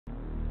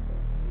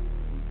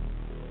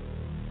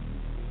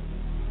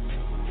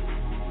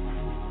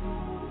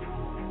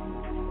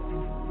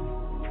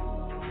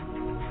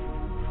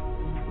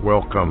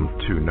Welcome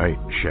to Night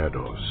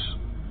Shadows.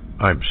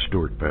 I'm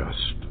Stewart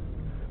Best,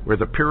 where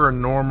the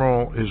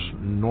paranormal is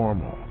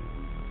normal,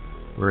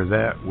 where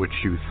that which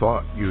you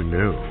thought you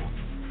knew,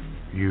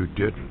 you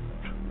didn't,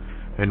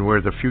 and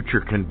where the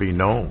future can be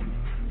known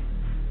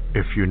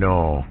if you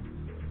know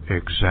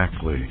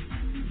exactly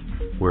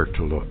where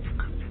to look.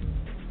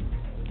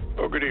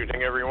 Well, good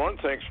evening, everyone.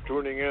 Thanks for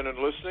tuning in and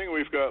listening.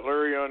 We've got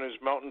Larry on his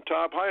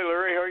mountaintop. Hi,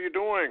 Larry. How are you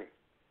doing?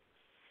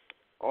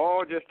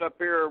 Oh, just up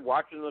here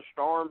watching the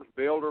storms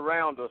build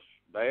around us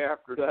day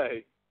after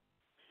day.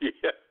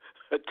 Yeah,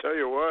 I tell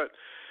you what,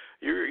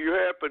 you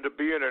happen to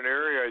be in an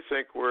area, I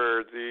think,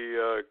 where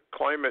the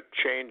climate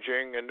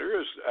changing, and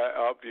there is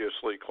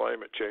obviously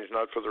climate change,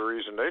 not for the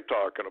reason they're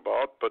talking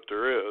about, but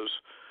there is.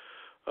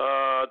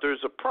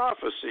 There's a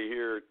prophecy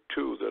here,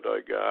 too, that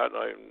I got.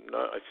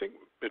 I think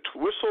it's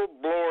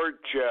Whistleblower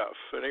Jeff.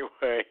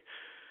 Anyway,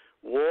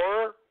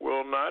 war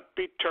will not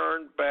be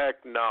turned back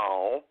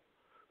now,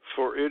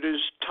 for it is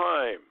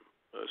time.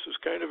 This is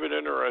kind of an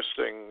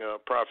interesting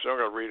prophecy. I'm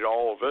not going to read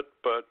all of it,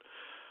 but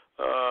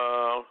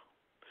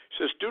he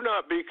says, do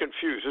not be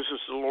confused. This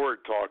is the Lord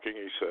talking,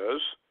 he says.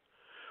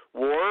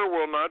 War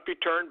will not be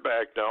turned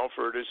back now,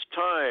 for it is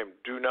time.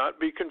 Do not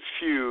be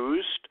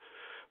confused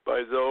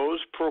by those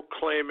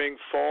proclaiming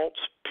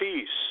false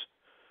peace,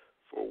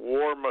 for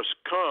war must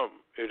come.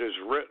 It is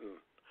written.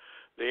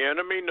 The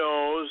enemy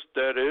knows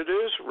that it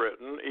is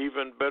written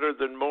even better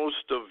than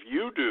most of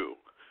you do,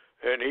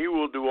 and he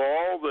will do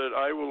all that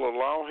I will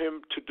allow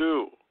him to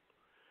do.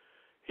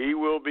 He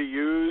will be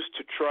used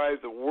to try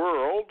the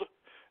world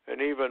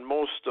and even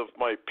most of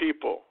my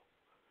people.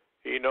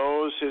 He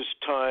knows his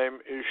time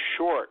is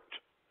short.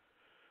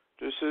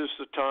 This is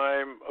the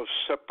time of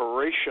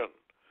separation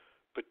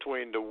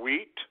between the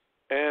wheat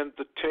and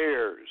the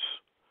tares.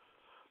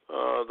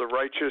 The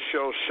righteous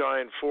shall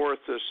shine forth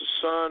as the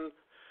sun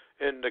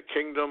in the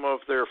kingdom of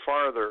their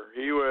Father.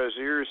 He who has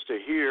ears to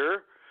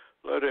hear,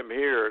 let him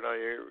hear. Now,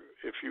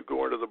 if you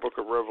go into the book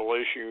of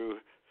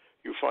Revelation,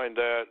 you find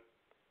that,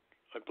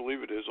 I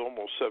believe it is,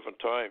 almost 7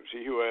 times.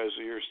 He who has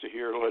ears to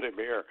hear, let him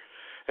hear.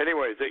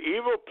 Anyway, the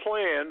evil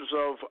plans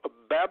of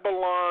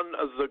Babylon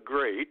the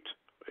Great,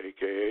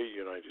 a.k.a.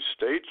 United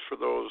States, for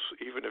those,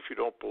 even if you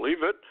don't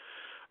believe it,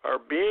 are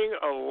being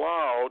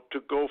allowed to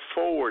go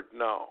forward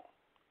now.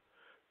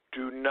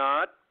 Do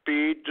not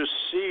be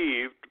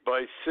deceived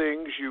by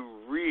things you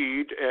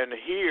read and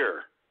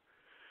hear.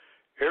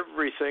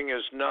 Everything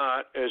is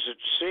not as it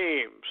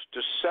seems.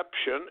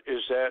 Deception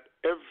is at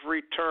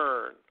every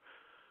turn.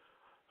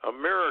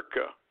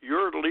 America,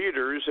 your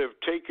leaders have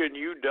taken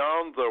you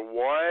down the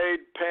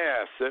wide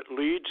path that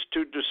leads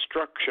to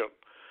destruction,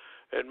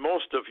 and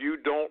most of you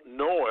don't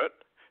know it,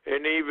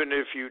 and even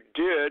if you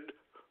did,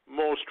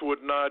 most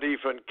would not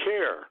even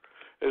care,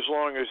 as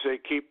long as they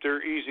keep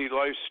their easy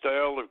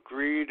lifestyle of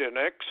greed and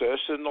excess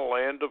in the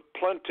land of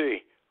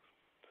plenty.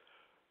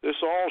 This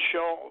all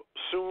shall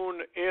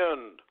soon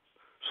end.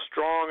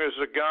 Strong is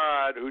a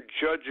God who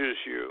judges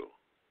you.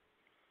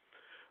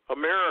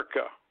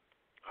 America,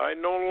 I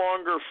no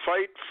longer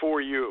fight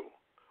for you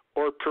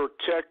or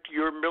protect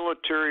your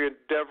military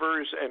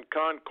endeavors and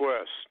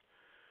conquest.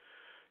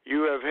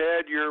 You have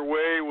had your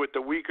way with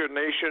the weaker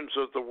nations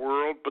of the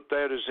world, but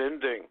that is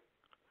ending.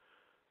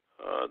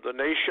 The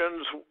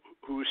nations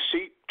who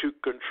seek to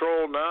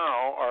control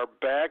now are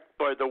backed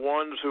by the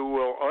ones who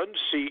will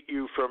unseat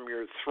you from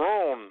your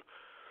throne,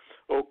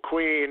 O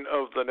Queen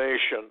of the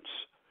nations.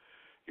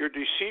 Your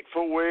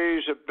deceitful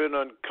ways have been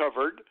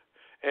uncovered,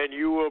 and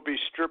you will be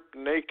stripped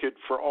naked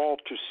for all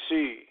to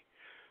see.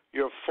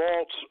 Your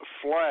false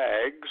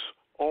flags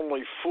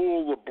only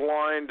fool the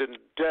blind and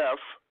deaf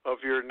of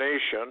your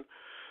nation,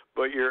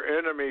 but your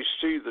enemies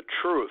see the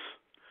truth,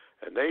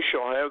 and they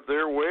shall have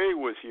their way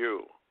with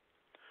you.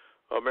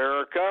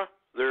 America,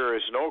 there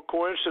is no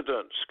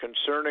coincidence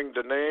concerning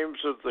the names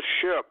of the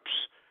ships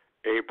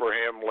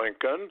Abraham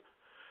Lincoln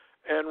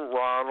and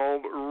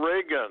Ronald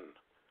Reagan.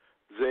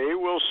 They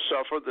will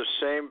suffer the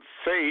same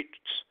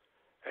fates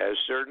as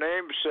their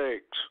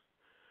namesakes.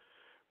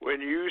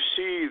 When you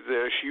see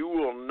this, you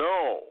will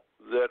know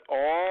that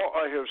all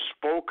I have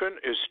spoken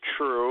is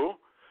true,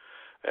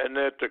 and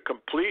that the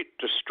complete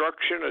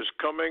destruction is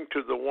coming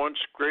to the once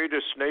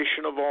greatest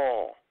nation of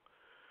all.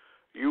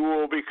 You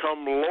will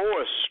become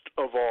lowest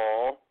of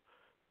all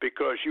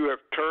because you have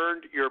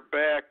turned your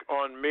back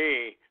on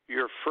me,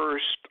 your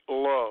first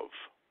love.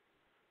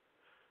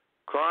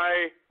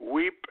 Cry,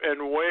 weep,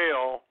 and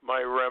wail,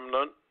 my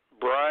remnant,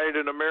 bride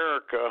in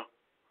America.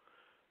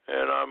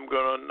 And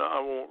I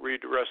won't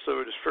read the rest of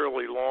it. It's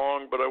fairly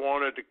long, but I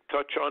wanted to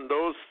touch on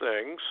those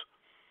things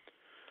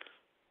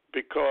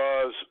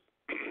because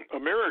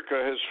America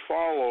has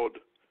followed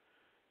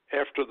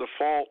after the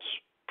false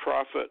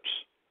prophets,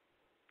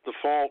 the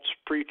false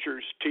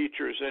preachers,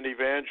 teachers, and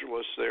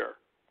evangelists there.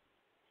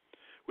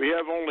 We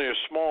have only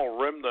a small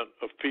remnant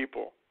of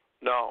people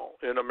now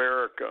in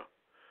America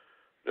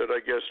that I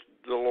guess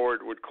the Lord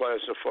would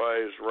classify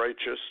as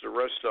righteous. The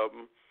rest of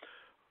them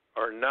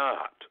are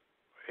not,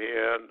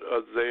 and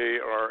they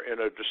are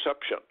in a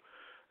deception.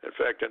 In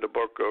fact, in the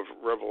book of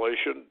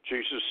Revelation,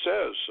 Jesus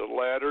says the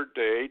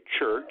latter-day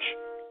church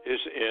is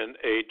in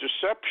a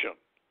deception.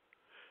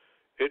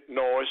 It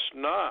knoweth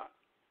not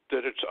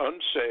that it's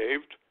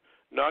unsaved,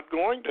 not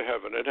going to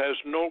heaven. It has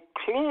no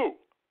clue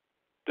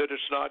that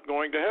it's not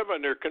going to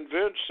heaven. They're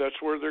convinced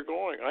that's where they're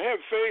going. I have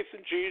faith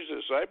in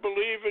Jesus. I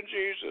believe in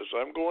Jesus.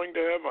 I'm going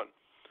to heaven.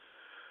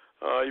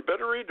 You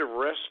better read the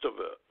rest of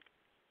it.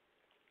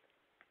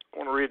 I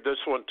want to read this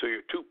one to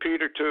you. 2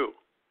 Peter 2.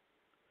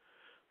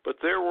 But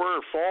there were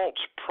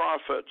false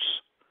prophets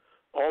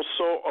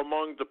also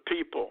among the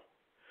people,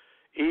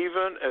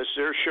 even as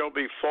there shall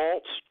be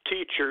false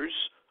teachers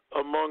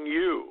among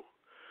you,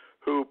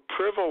 who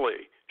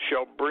privily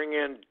shall bring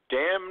in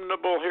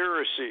damnable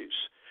heresies,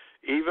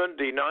 even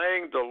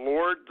denying the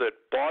Lord that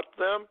bought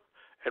them,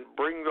 and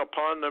bring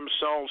upon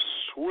themselves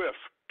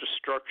swift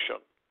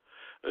destruction.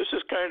 This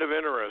is kind of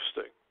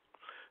interesting.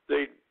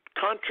 They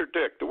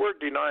contradict. The word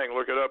denying,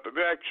 look it up, it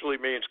actually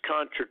means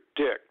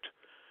contradict.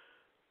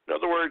 In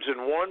other words,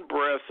 in one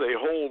breath they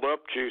hold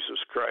up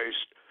Jesus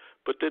Christ,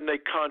 but then they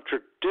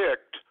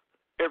contradict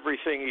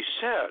everything he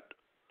said,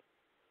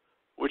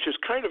 which is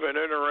kind of an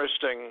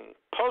interesting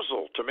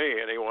puzzle to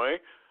me anyway,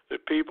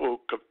 that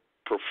people who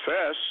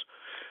profess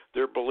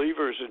they're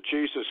believers in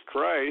Jesus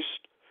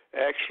Christ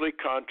actually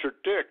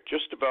contradict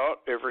just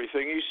about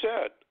everything he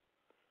said.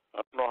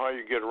 I don't know how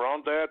you get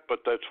around that, but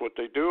that's what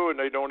they do, and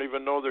they don't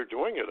even know they're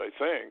doing it, I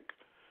think.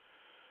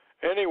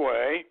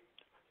 Anyway,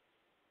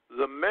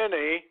 the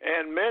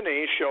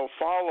many shall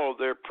follow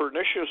their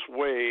pernicious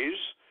ways,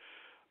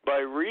 by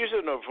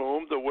reason of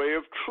whom the way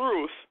of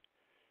truth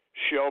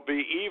shall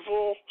be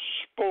evil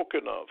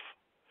spoken of.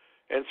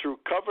 And through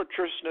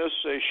covetousness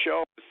they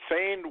shall with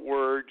feigned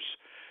words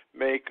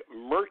make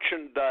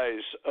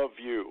merchandise of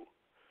you,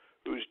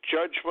 whose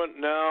judgment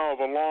now of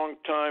a long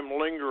time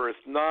lingereth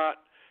not,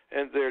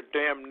 and their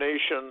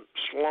damnation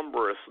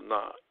slumbereth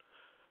not.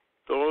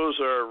 Those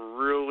are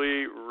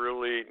really,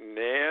 really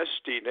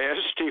nasty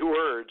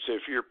words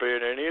if you're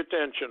paying any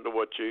attention to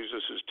what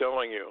Jesus is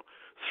telling you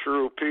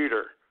through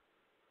Peter.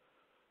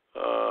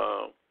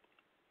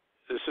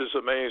 This is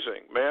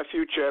amazing.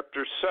 Matthew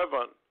chapter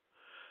 7.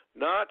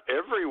 Not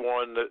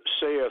everyone that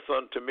saith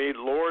unto me,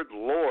 Lord,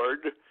 Lord,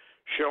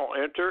 shall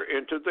enter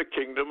into the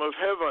kingdom of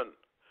heaven,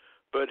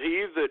 but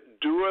he that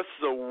doeth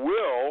the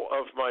will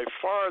of my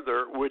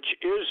Father which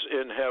is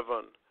in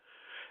heaven.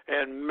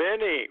 And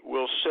many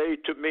will say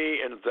to me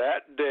in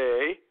that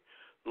day,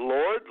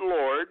 Lord,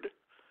 Lord,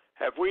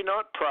 have we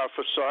not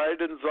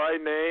prophesied in thy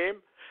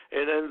name,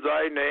 and in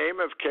thy name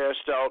have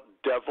cast out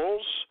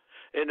devils,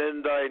 and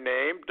in thy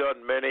name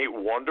done many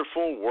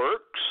wonderful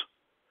works?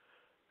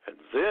 And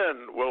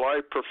then will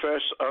I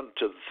profess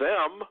unto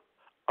them,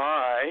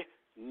 I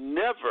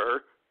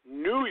never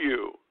knew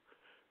you.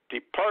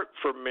 Depart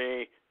from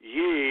me,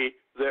 ye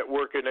that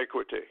work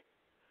iniquity.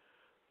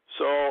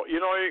 So,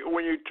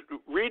 when you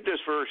read this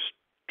verse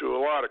to a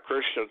lot of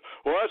Christians,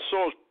 well, that's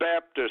those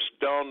Baptists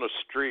down the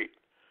street.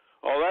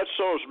 Oh, that's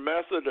those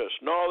Methodists.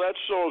 No, that's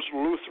those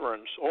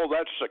Lutherans. Oh,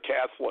 that's the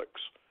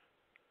Catholics.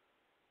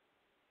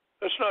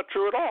 That's not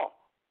true at all.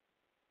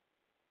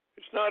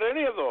 It's not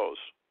any of those.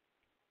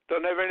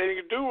 Doesn't have anything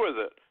to do with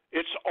it.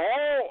 It's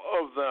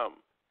all of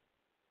them.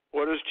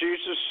 What does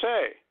Jesus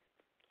say?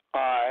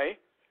 I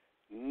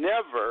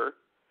never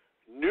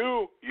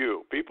knew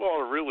you. People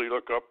ought to really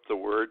look up the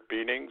word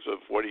meanings of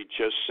what he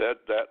just said,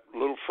 that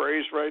little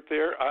phrase right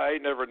there, I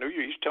never knew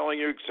you. He's telling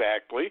you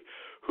exactly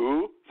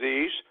who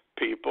these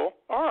people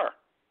are.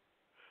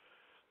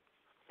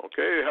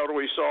 Okay, how do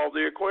we solve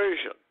the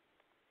equation?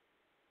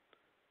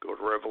 Go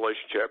to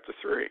Revelation chapter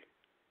 3.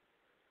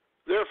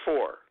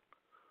 Therefore,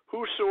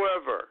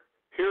 whosoever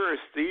heareth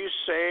these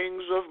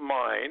sayings of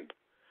mine,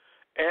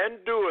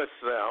 and doeth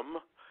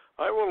them,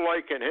 I will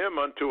liken him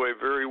unto a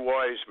very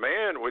wise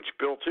man, which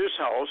built his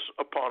house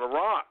upon a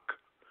rock.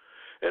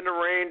 And the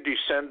rain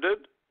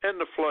descended, and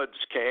the floods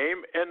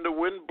came, and the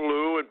wind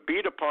blew and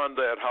beat upon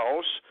that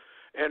house,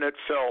 and it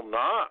fell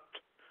not,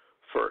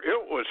 for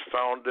it was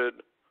founded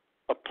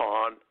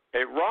upon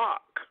a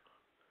rock.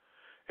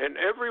 And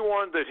every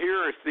one that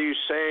heareth these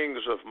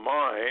sayings of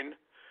mine,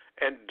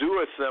 and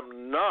doeth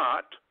them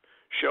not,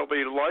 shall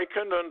be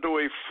likened unto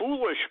a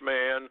foolish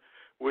man,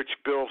 which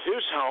built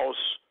his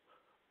house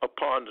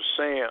upon the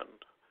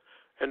sand.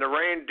 And the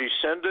rain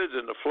descended,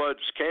 and the floods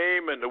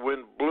came, and the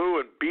wind blew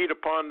and beat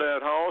upon that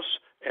house,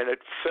 and it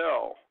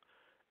fell,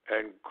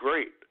 and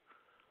great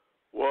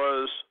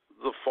was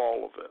the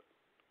fall of it.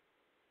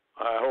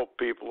 I hope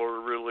people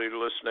are really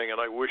listening, and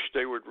I wish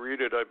they would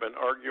read it. I've been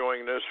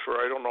arguing this for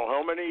I don't know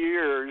how many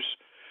years.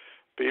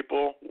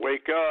 People,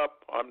 wake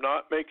up. I'm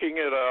not making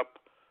it up.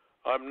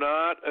 I'm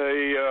not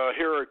a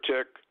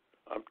heretic.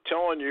 I'm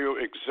telling you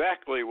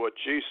exactly what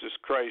Jesus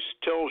Christ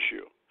tells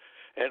you.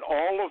 And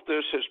all of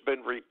this has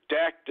been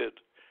redacted.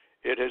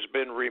 It has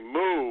been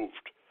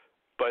removed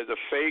by the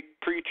fake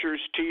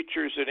preachers,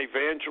 teachers, and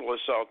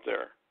evangelists out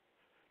there.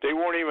 They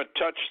won't even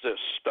touch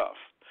this stuff.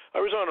 I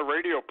was on a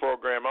radio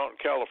program out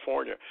in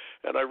California,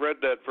 and I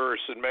read that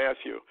verse in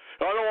Matthew.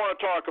 I don't want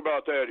to talk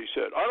about that, he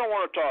said. I don't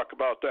want to talk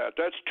about that.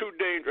 That's too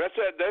dangerous.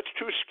 That's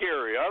too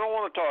scary. I don't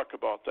want to talk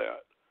about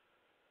that.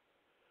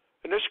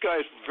 And this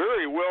guy's a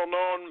very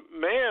well-known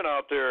man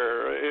out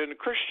there in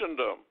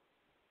Christendom.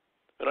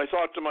 And I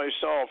thought to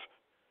myself,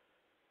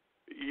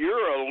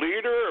 you're a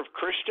leader of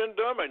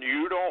Christendom, and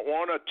you don't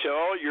want to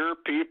tell your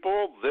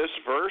people this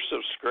verse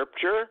of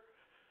Scripture?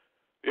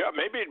 Yeah,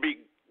 maybe it'd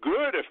be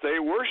good if they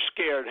were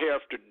scared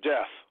half to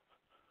death.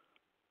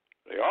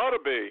 They ought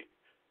to be.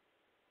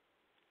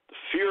 The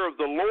fear of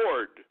the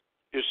Lord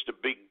is the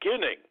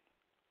beginning,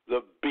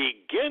 the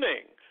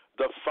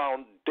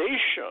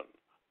foundation.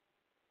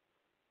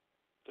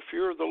 The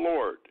fear of the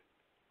Lord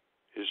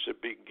is the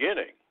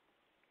beginning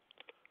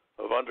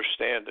of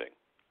understanding.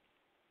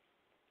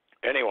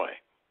 Anyway,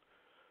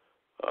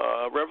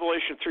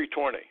 Revelation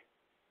 3:20.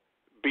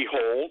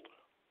 Behold,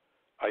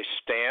 I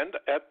stand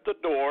at the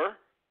door.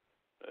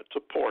 It's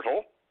a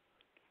portal.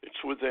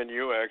 It's within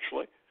you,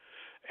 actually.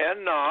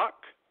 And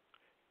knock.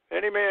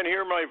 Any man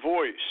hear my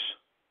voice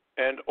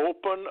and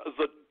open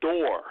the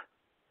door.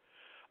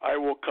 I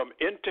will come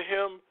into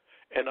him,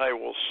 and I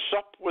will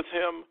sup with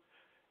him,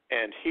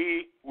 and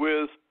he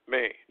with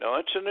me. Now,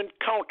 that's an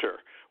encounter.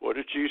 What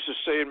did Jesus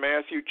say in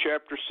Matthew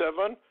chapter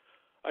 7?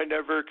 I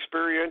never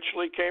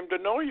experientially came to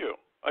know you.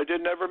 I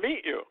didn't ever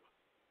meet you.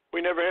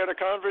 We never had a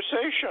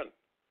conversation.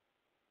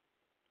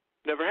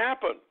 Never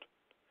happened.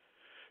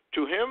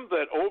 To him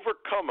that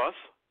overcometh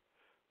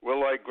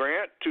will I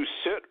grant to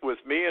sit with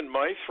me in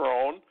my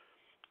throne,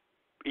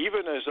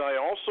 even as I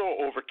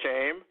also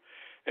overcame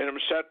and am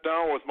sat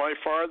down with my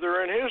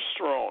Father in his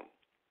throne.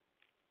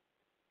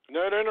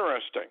 Isn't that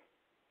interesting?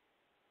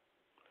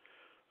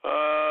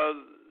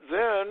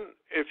 Then,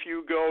 if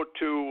you go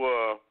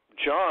to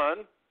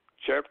John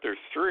chapter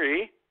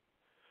 3,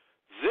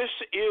 this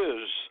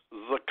is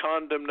the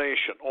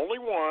condemnation. Only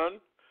one,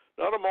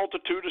 not a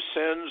multitude of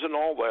sins and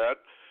all that.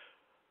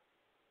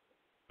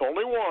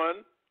 Only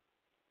one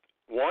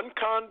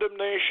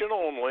condemnation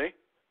only.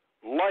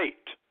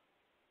 Light,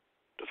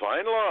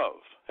 divine love,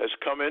 has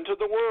come into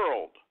the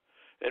world,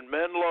 and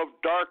men love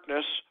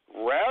darkness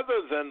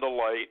rather than the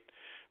light,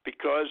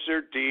 because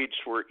their deeds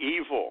were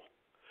evil.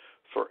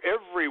 For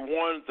every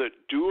one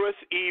that doeth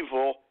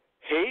evil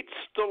hates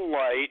the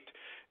light,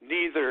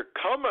 neither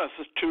cometh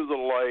to the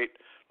light,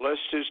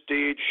 lest his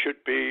deeds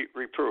should be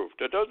reproved.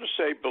 It doesn't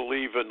say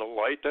believe in the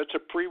light. That's a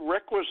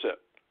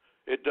prerequisite.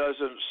 It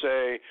doesn't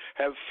say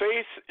have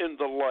faith in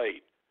the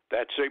light.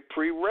 That's a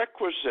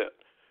prerequisite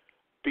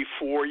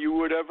before you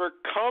would ever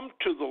come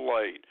to the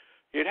light.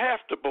 You'd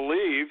have to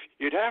believe.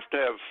 You'd have to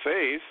have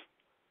faith.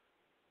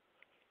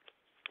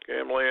 Okay,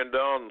 I'm laying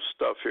down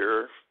stuff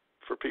here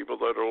for people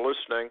that are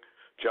listening.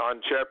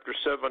 John chapter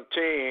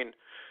 17,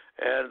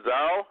 and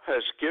thou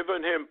hast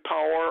given him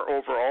power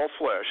over all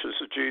flesh. This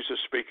is Jesus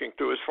speaking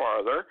to his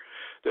Father,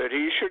 that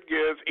he should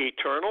give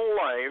eternal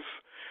life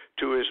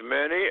to as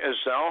many as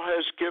thou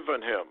hast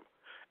given him.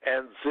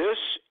 And this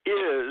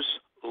is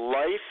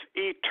life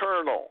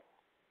eternal.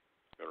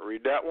 I'm going to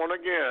read that one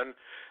again.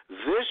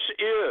 This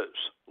is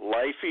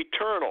life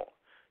eternal.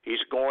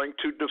 He's going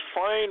to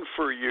define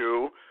for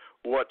you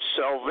what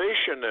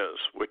salvation is,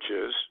 which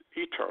is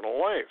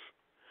eternal life.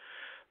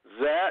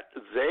 That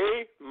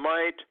they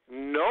might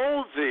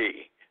know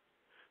thee,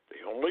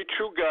 the only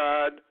true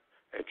God,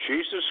 and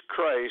Jesus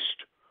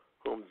Christ,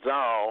 whom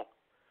thou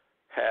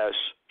hast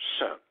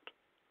sent.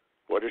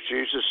 What does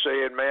Jesus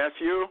say in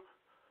Matthew?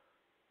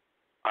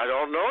 I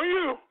don't know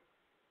you.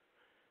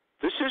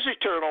 This is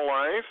eternal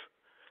life.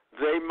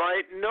 They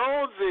might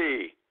know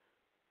thee,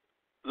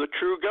 the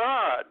true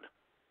God,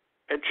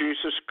 and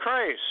Jesus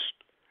Christ.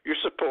 You're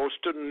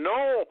supposed to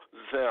know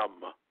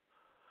them.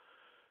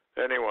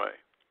 Anyway,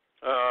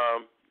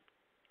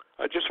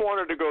 I just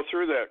wanted to go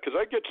through that because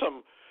I get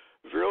some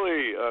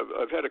really,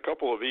 I've had a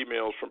couple of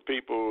emails from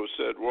people who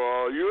said,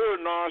 well, you're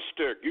a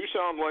Gnostic. You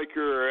sound like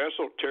you're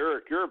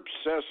esoteric. You're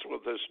obsessed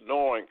with this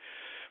knowing.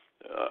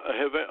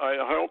 I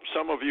hope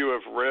some of you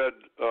have read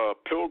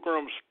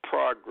Pilgrim's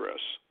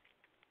Progress.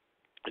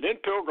 And in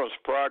Pilgrim's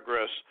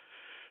Progress,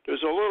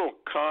 there's a little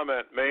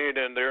comment made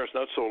in there, it's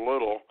not so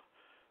little,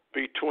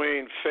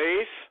 between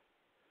faith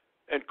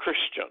and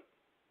Christian.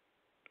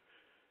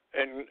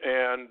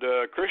 And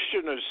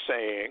Christian is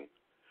saying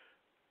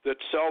that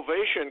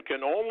salvation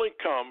can only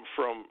come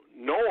from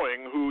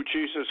knowing who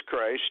Jesus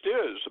Christ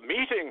is,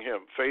 meeting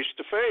him face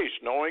to face,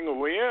 knowing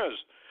who he is.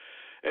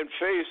 And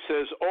faith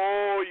says,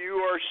 oh, you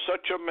are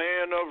such a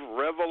man of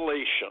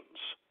revelations.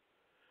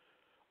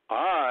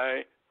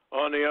 I,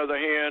 on the other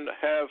hand,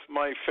 have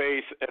my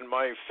faith, and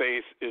my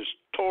faith is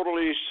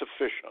totally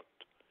sufficient.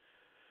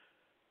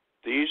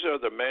 These are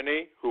the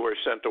many who are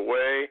sent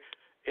away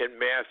in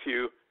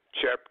Matthew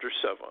chapter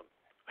 7.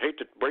 I hate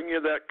to bring you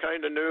that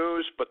kind of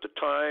news, but the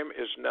time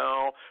is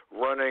now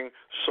running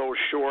so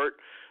short,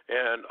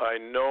 and I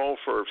know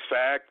for a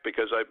fact,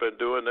 because I've been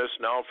doing this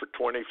now for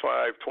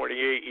 25,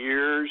 28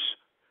 years,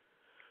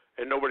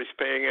 and nobody's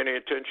paying any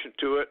attention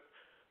to it,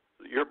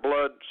 Your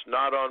blood's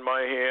not on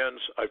my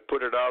hands. I've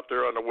put it out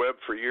there on the web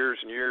for years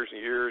and years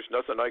and years.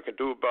 Nothing I can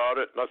do about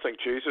it. Nothing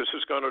Jesus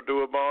is going to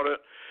do about it.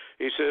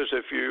 He says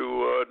if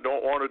you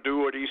don't want to do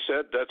what he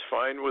said, that's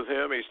fine with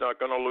him. He's not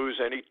going to lose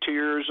any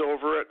tears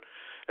over it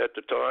at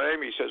the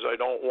time. He says, I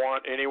don't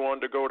want anyone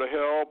to go to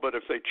hell, but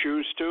if they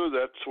choose to,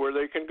 that's where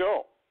they can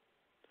go.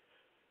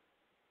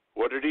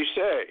 What did he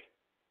say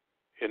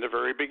in the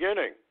very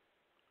beginning?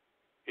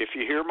 If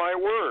you hear my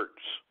words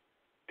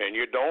and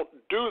you don't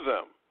do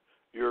them,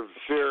 you're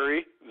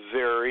very,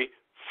 very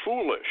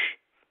foolish.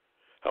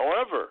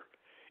 However,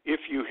 if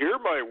you hear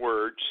my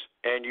words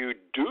and you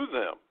do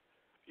them,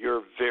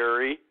 you're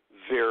very,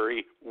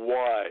 very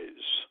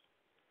wise.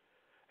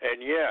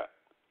 And yet,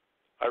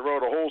 I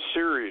wrote a whole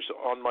series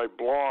on my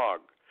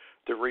blog,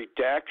 The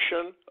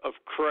Redaction of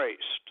Christ.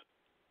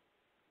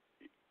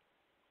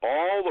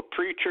 All the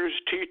preachers,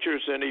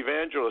 teachers, and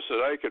evangelists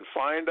that I can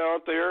find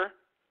out there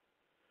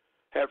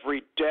have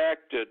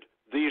redacted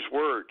these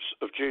words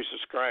of Jesus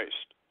Christ.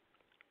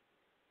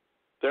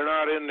 They're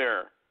not in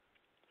there.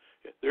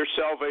 Their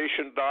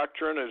salvation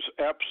doctrine is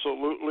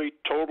absolutely,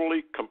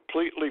 totally,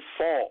 completely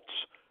false.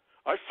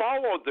 I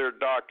followed their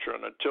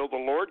doctrine until the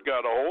Lord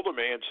got a hold of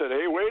me and said,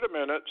 hey, wait a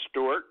minute,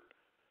 Stewart.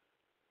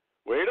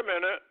 Wait a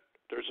minute.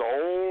 There's a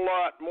whole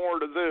lot more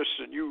to this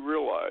than you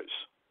realize.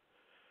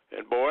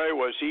 And boy,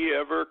 was he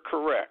ever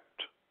correct.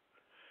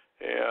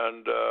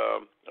 And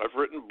I've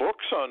written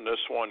books on this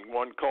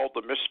one called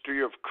The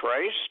Mystery of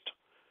Christ.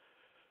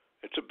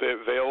 It's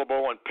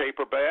available in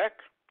paperback.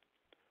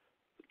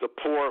 The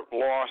Poor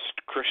Lost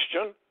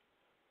Christian,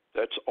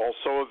 that's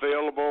also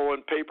available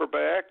in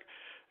paperback.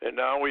 And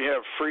now we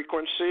have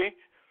Frequency,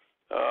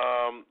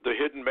 The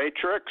Hidden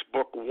Matrix,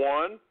 book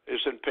 1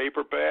 is in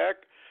paperback.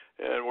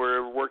 And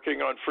we're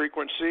working on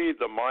Frequency,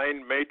 The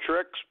Mind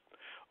Matrix.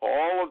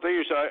 All of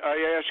these,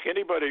 I ask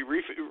anybody,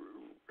 prove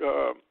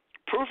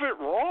it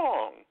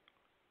wrong.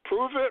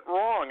 Prove it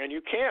wrong. And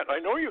you can't. I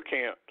know you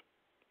can't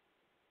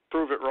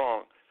prove it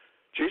wrong.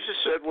 Jesus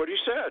said what he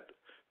said.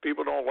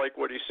 People don't like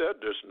what he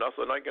said. There's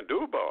nothing I can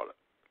do about it.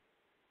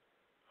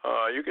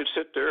 You can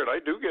sit there, and I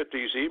do get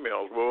these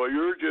emails. Well,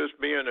 you're just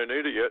being an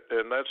idiot,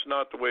 and that's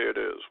not the way it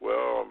is.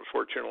 Well,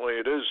 unfortunately,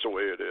 it is the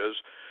way it is.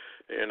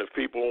 And if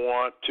people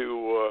want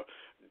to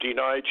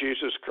deny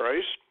Jesus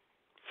Christ,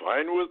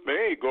 fine with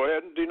me. Go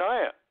ahead and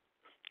deny it.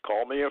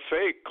 Call me a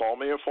fake. Call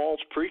me a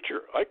false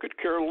preacher. I could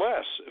care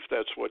less if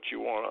that's what you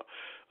want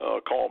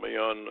to call me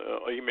on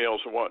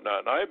emails and whatnot.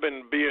 And I've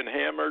been being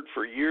hammered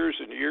for years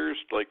and years,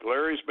 like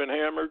Larry's been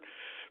hammered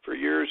for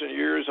years and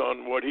years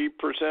on what he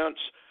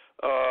presents.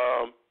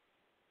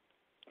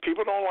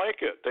 People don't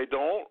like it. They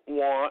don't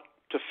want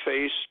to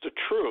face the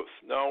truth.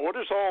 Now, what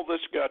has all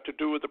this got to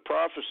do with the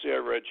prophecy I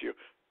read you?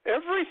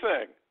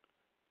 Everything.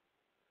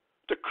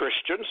 The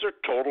Christians are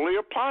totally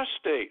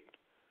apostate.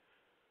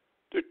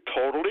 They're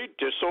totally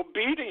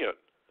disobedient.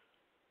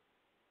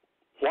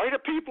 Why do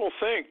people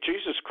think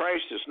Jesus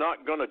Christ is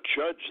not going to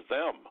judge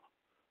them?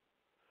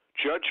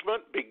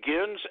 Judgment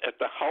begins at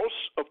the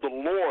house of the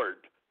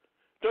Lord.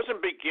 It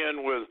doesn't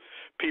begin with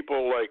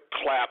people like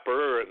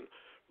Clapper and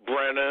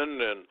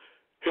Brennan and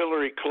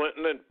Hillary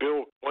Clinton and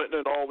Bill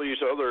Clinton and all these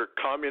other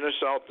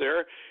communists out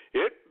there.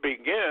 It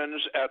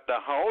begins at the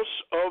house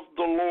of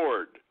the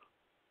Lord.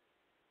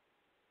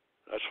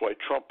 That's why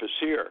Trump is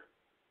here.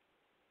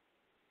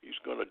 He's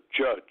going to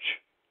judge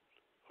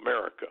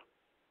America.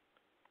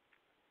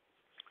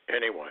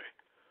 Anyway,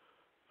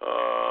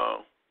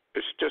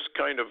 it's just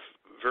kind of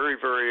very,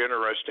 very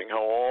interesting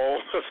how all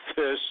of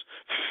this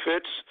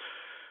fits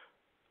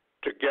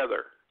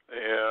together.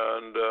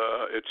 And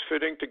it's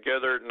fitting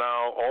together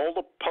now. All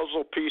the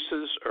puzzle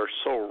pieces are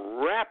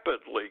so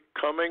rapidly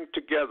coming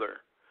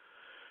together.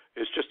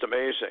 It's just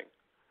amazing.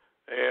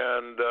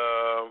 And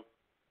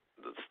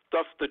the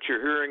stuff that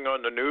you're hearing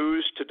on the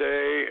news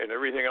today and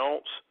everything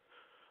else,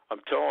 I'm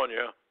telling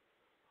you,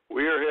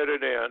 we are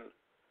headed in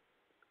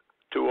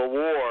to a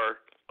war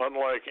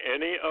unlike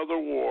any other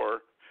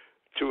war,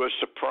 to a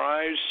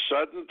surprise,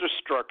 sudden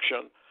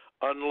destruction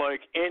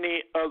unlike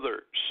any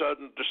other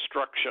sudden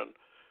destruction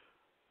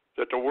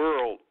that the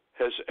world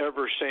has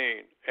ever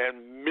seen.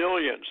 And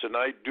millions, and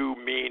I do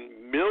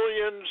mean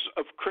millions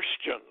of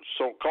Christians,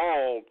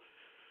 so-called,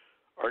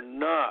 are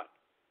not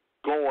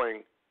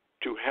going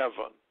to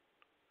heaven.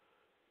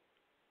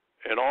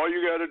 And all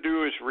you got to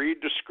do is read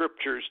the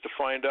scriptures to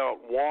find out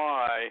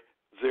why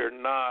they're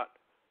not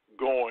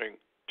going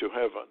to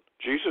heaven.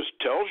 Jesus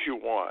tells you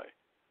why.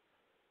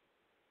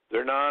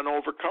 They're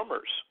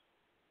non-overcomers.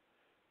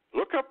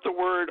 Look up the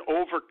word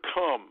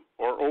overcome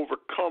or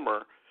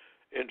overcomer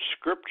in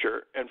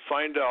Scripture and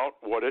find out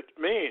what it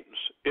means.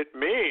 It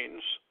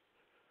means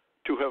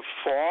to have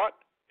fought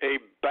a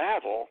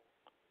battle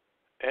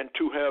and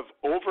to have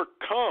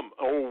overcome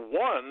or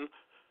won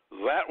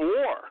that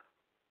war.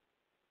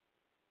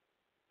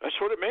 That's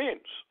what it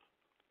means.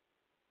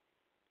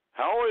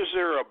 How is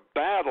there a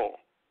battle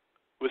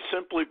with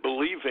simply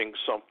believing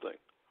something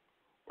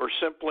or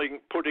simply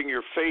putting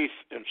your faith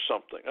in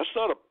something? That's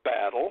not a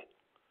battle.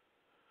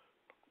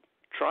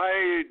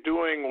 Try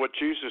doing what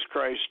Jesus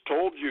Christ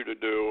told you to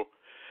do,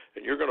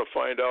 and you're going to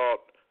find out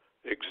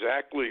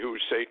exactly who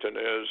Satan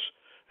is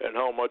and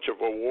how much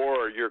of a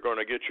war you're going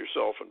to get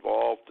yourself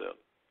involved in.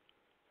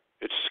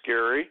 It's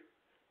scary,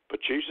 but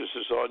Jesus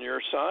is on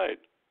your side.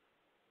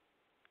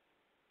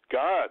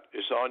 God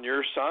is on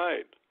your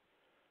side.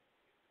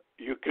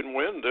 You can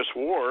win this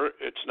war.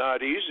 It's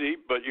not easy,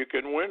 but you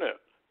can win it.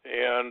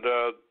 And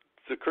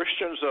the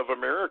Christians of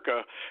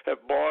America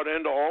have bought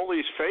into all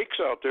these fakes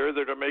out there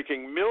that are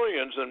making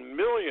millions and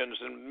millions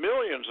and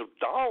millions of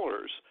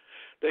dollars.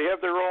 They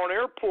have their own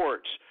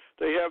airports.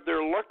 They have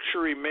their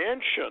luxury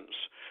mansions.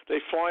 They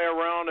fly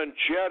around in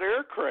jet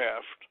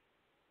aircraft.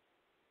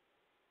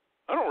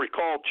 I don't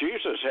recall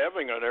Jesus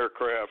having an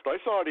aircraft. I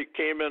thought he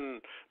came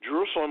in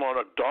Jerusalem on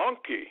a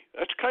donkey.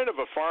 That's kind of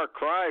a far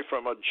cry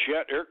from a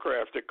jet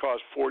aircraft that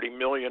cost $40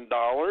 million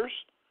or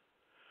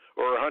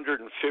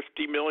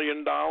 $150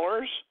 million.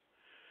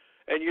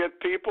 And yet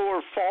people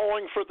are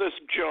falling for this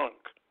junk.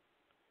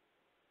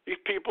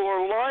 These people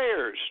are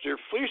liars. They're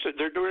fleecing.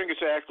 They're doing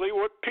exactly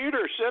what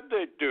Peter said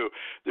they'd do.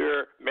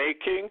 They're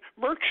making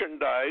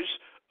merchandise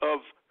of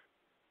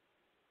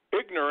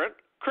ignorant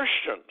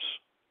Christians,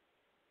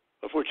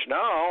 of which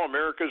now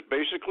America is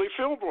basically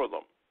filled with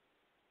them.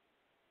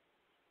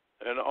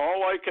 And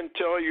all I can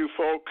tell you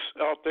folks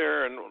out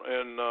there in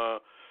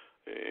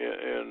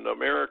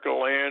America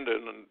land,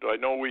 and I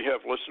know we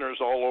have listeners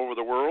all over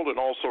the world, and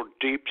also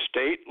deep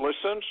state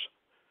listens,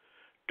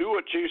 do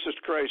what Jesus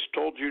Christ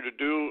told you to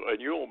do,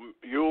 and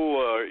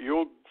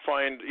you'll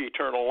find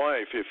eternal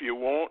life. If you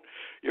won't,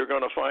 you're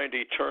going to find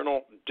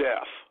eternal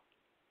death.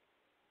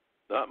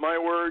 Not my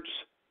words,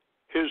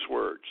 his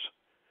words.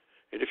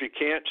 And if you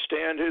can't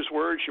stand his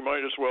words, you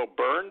might as well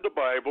burn the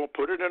Bible,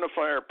 put it in a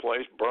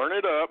fireplace, burn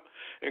it up,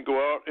 and go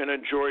out and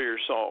enjoy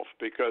yourself,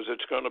 because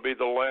it's going to be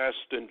the last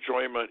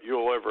enjoyment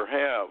you'll ever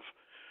have.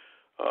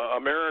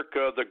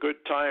 America, the good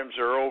times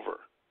are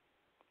over.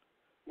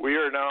 We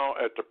are now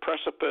at the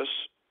precipice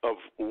of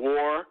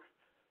war,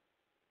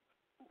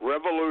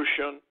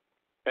 revolution,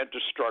 and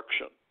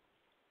destruction.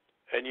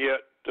 And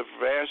yet the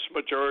vast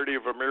majority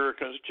of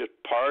Americans just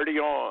party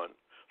on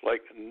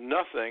like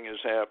nothing is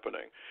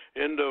happening.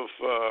 End of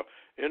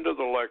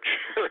the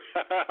lecture.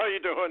 How you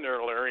doing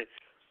there, Larry?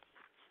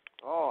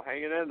 Oh,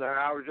 hanging in there.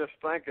 I was just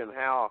thinking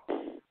how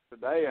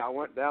today I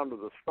went down to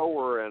the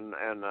store and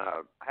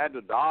had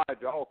to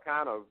dodge all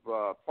kind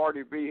of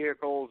party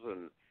vehicles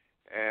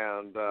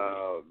and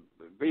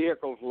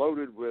vehicles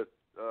loaded with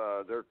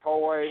their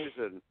toys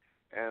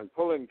and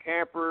pulling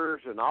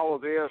campers and all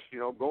of this,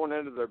 going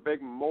into their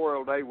big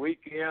Memorial Day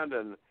weekend,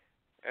 and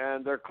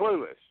they're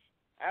clueless.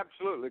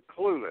 Absolutely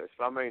clueless.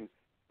 I mean,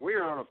 we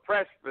are on a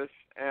precipice,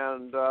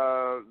 and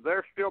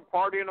they're still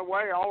partying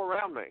away all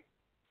around me.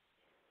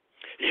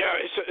 Yeah,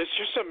 it's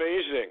just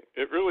amazing.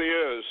 It really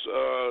is.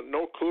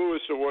 No clue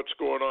as to what's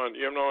going on.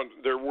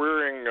 They're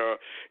wearing,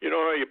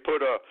 how you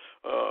put a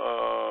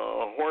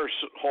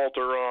horse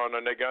halter on,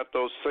 and they got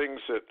those things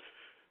that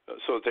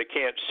so that they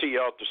can't see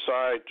out the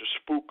side to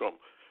spook them.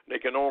 They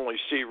can only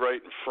see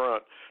right in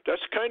front.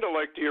 That's kind of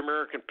like the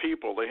American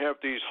people. They have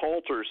these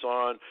halters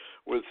on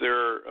with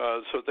their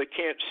so they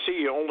can't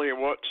see, only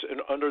what's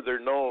under their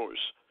nose.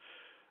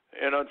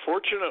 And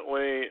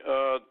unfortunately,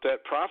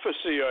 that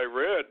prophecy I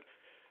read,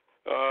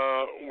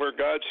 where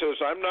God says,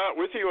 "I'm not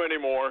with you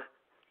anymore."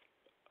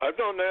 I've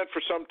known that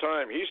for some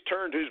time. He's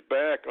turned his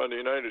back on the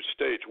United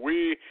States.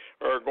 We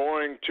are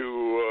going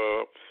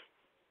to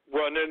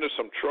run into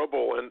some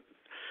trouble. And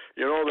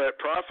that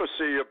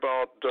prophecy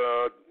about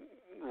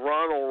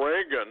Ronald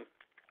Reagan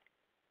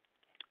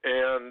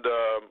and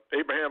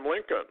Abraham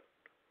Lincoln,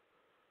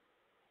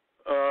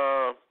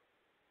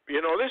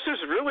 this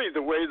is really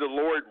the way the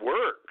Lord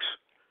works.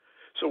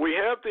 So we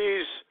have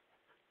these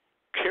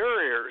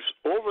carriers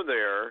over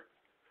there,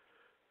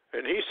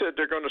 and he said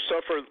they're going to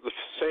suffer the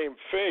same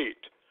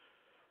fate.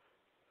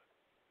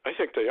 I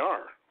think they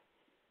are.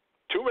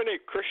 Too many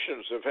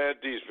Christians have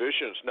had these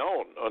visions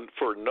now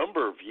for a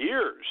number of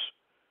years.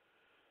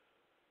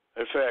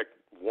 In fact,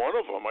 one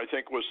of them, I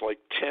think, was like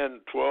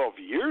 10, 12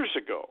 years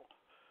ago,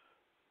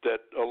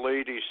 that a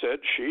lady said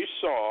she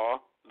saw,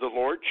 the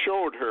Lord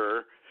showed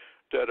her,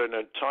 that an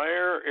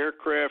entire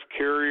aircraft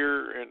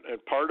carrier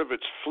and part of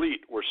its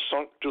fleet were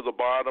sunk to the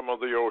bottom of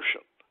the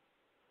ocean.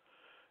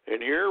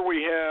 And here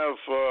we have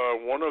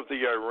one of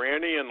the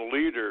Iranian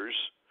leaders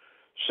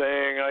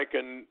saying, "I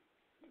can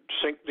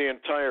sink the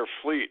entire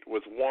fleet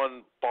with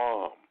one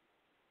bomb."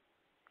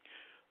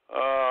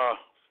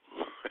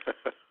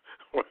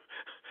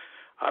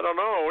 I don't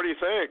know. What do you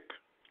think?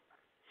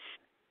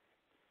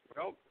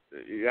 Well,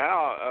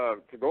 yeah,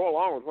 to go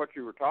along with what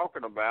you were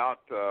talking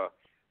about,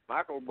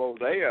 Michael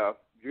Bodea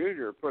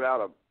Jr. put out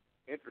an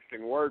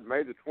interesting word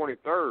May the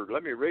 23rd.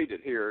 Let me read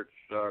it here.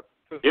 It's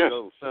just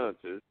little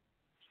sentences.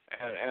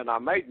 And I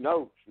made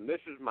notes, and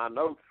this is my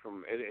notes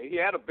from – he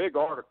had a big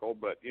article,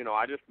 but,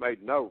 I just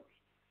made notes.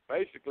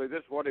 Basically,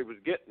 this is what he was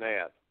getting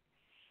at.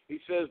 He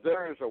says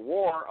there is a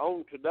war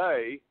on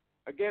today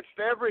against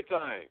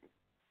everything.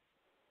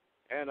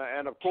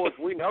 And of course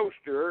we know,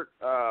 Stewart.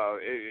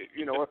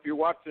 You know, if you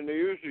watch the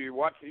news or you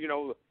watch, you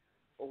know,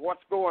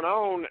 what's going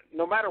on,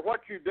 no matter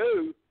what you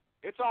do,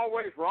 it's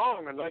always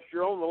wrong unless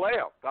you're on the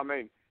left. I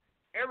mean,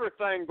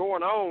 everything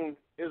going on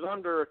is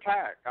under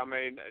attack. I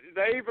mean,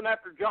 they even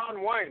after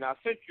John Wayne. I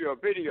sent you a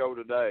video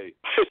today.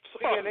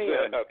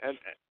 CNN, and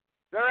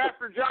they're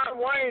after John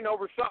Wayne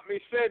over something he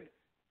said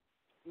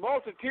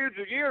multitudes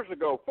of years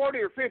ago, 40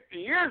 or 50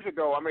 years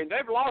ago. I mean,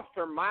 they've lost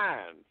their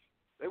minds.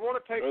 They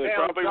want to take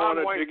down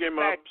John Wayne's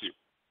statue.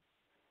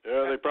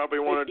 Yeah, they probably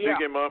want to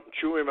dig him up,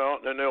 chew him out,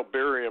 and then they'll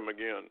bury him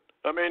again.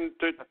 I mean,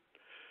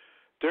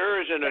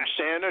 there is an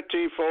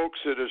insanity, folks,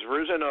 that has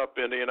risen up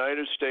in the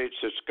United States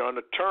that's going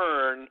to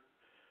turn.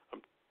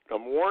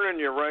 I'm warning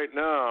you right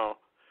now,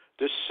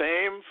 this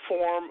same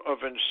form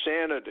of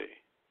insanity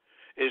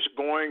is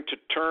going to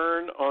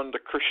turn on the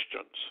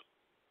Christians.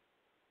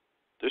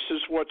 This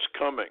is what's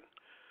coming.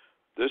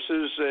 This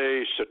is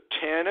a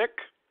satanic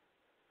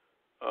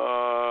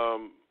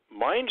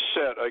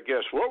mindset, I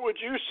guess. What would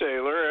you say,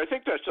 Larry? I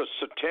think that's a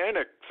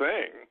satanic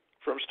thing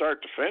from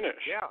start to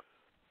finish.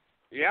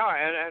 Yeah,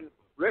 and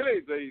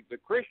really the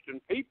Christian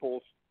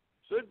peoples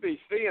should be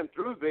seeing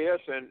through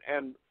this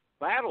and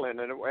battling.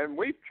 And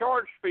we've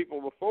charged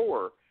people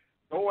before.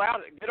 Go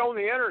out, get on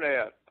the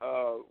internet,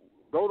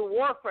 go to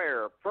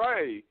warfare,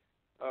 pray,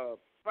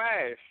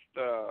 fast,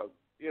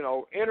 you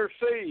know,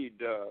 intercede,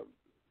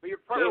 be a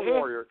prayer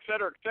warrior, et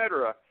cetera, et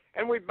cetera.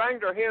 And we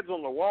banged our heads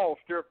on the wall,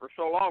 Stuart, for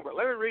so long. But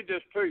let me read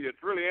this to you.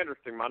 It's really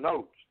interesting, my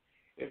notes.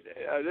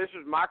 This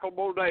is Michael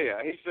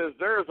Bodea. He says,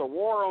 there is a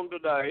war on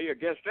today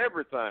against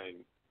everything.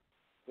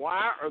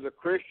 Why are the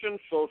Christians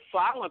so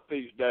silent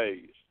these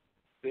days?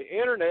 The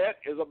internet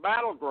is a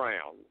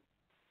battleground.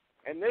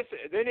 And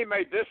then he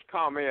made this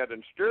comment,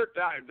 and Stuart,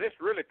 this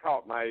really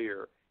caught my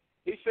ear.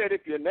 He said,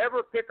 if you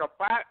never pick a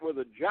fight with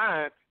a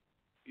giant,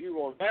 you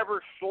will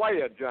never slay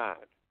a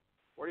giant.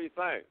 What do you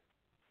think?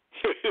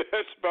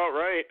 That's about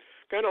right.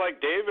 Kind of like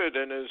David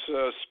and his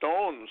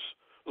stones,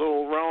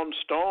 little round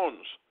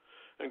stones,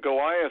 and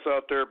Goliath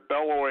out there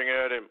bellowing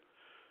at him.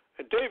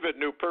 And David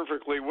knew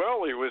perfectly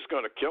well he was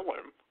going to kill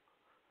him.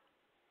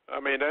 I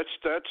mean, that's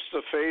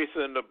the faith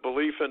and the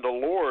belief in the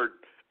Lord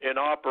in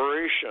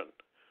operation.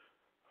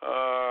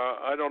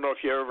 I don't know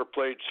if you ever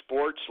played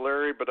sports,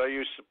 Larry, but I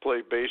used to play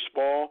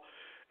baseball,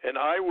 and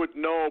I would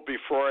know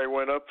before I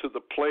went up to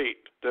the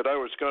plate that I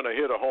was going to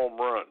hit a home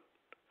run.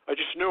 I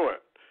just knew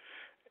it.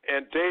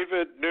 And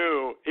David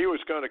knew he was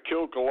going to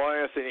kill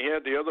Goliath, and he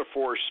had the other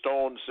 4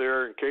 stones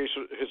there in case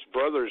his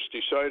brothers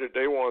decided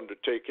they wanted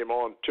to take him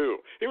on too.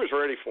 He was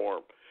ready for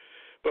him.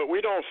 But we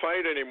don't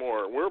fight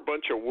anymore. We're a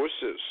bunch of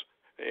wusses.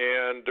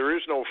 And there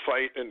is no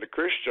fight in the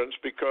Christians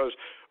because,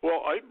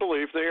 well, I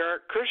believe they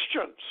aren't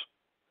Christians.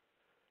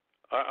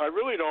 I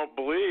really don't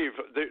believe.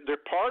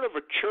 They're part of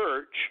a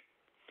church,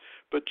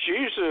 but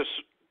Jesus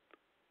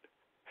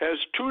has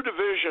 2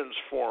 divisions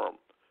for them,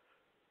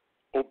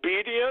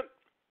 obedient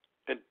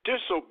and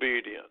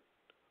disobedient,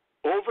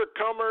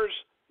 overcomers,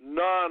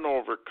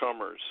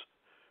 non-overcomers,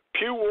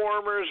 pew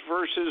warmers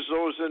versus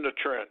those in the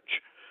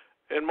trench.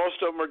 And most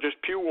of them are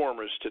just pew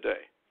warmers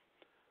today.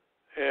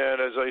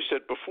 And as I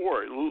said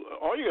before,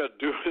 all you got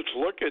to do is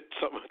look at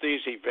some of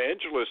these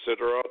evangelists that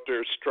are out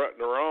there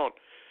strutting around.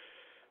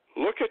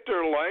 Look at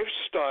their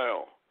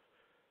lifestyle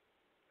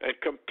and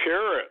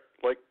compare it.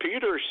 Like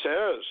Peter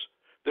says,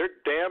 their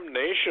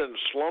damnation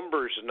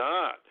slumbers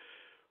not.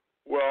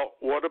 Well,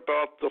 what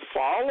about the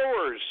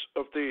followers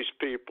of these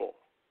people?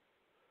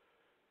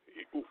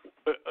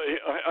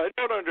 I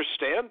don't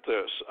understand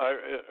this.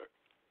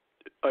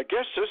 I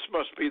guess this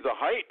must be the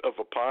height of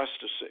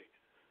apostasy.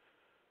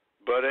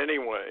 But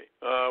anyway,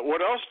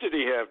 what else did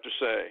he have to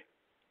say?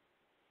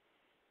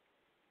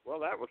 Well,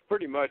 that was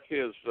pretty much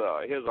his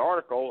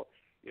article.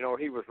 You know,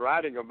 he was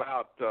writing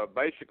about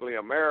basically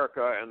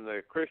America and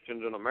the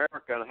Christians in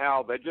America and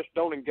how they just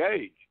don't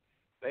engage.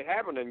 They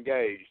haven't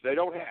engaged. They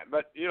don't have.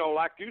 But, you know,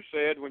 like you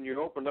said when you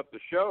opened up the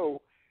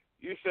show,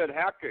 you said,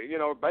 how could, you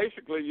know,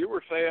 basically you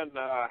were saying,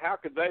 how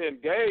could they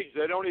engage?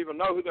 They don't even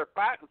know who they're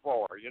fighting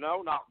for, you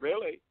know, not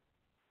really.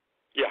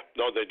 Yeah,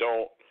 no, they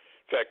don't.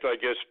 In fact, I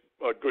guess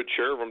a good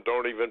share of them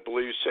don't even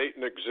believe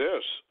Satan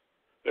exists.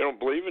 They don't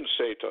believe in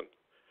Satan.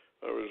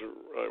 I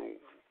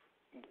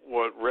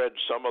read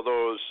some of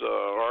those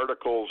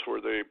articles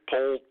where they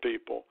polled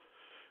people,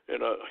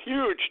 and a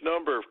huge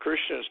number of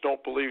Christians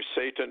don't believe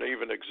Satan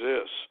even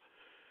exists.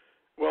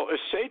 Well, if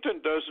Satan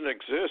doesn't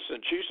exist,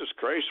 then Jesus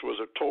Christ was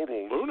a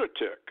total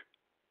lunatic,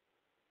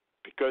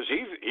 because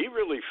he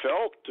really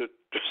felt that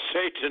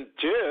Satan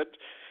did.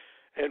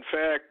 In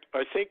fact,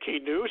 I think he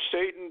knew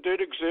Satan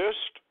did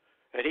exist,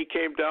 and he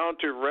came down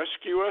to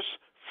rescue us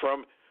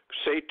from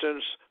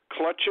Satan's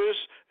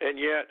clutches, and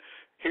yet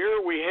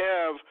here we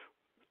have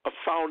a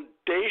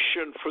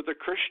foundation for the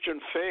Christian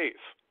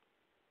faith.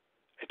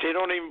 They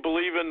don't even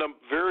believe in the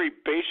very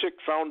basic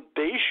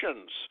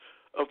foundations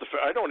of the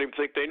faith. I don't even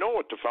think they know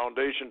what the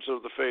foundations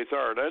of the faith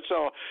are. That's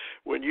how,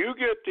 when you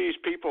get these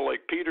people,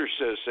 like Peter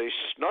says, they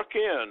snuck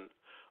in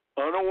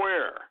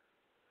unaware,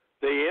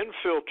 they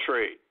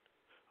infiltrate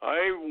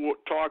I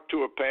talked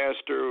to a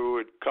pastor who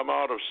had come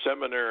out of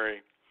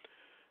seminary,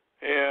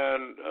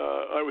 and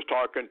I was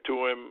talking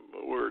to him.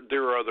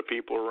 There were other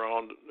people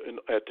around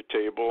at the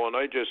table, and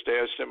I just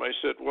asked him, I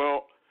said,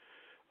 well,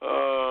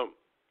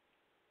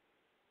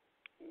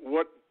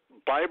 what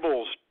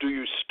Bibles do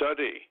you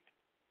study?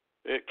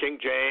 King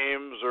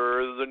James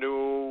or the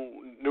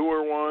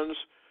newer ones?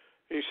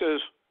 He says,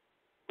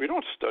 we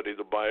don't study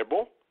the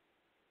Bible.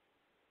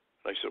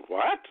 I said,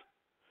 what?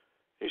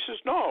 He says,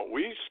 no,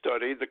 we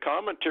study the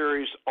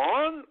commentaries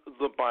on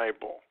the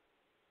Bible.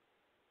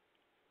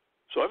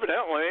 So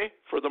evidently,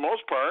 for the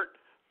most part,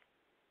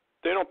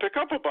 they don't pick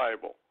up a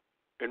Bible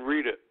and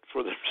read it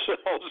for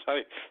themselves.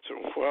 I said,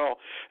 well,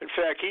 in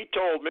fact, he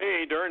told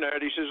me during that,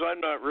 he says,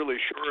 I'm not really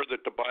sure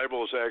that the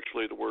Bible is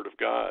actually the Word of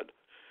God.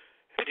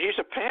 And he's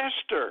a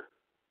pastor.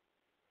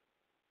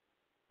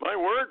 My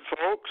word,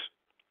 folks,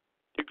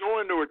 you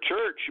go into a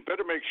church, you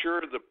better make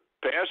sure the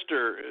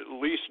pastor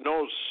at least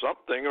knows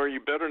something, or you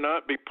better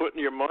not be putting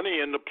your money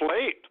in the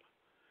plate.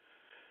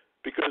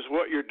 Because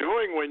what you're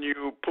doing when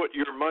you put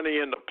your money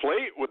in the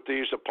plate with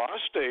these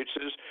apostates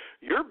is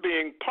you're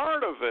being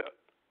part of it.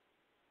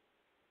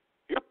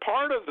 You're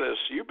part of this.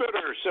 You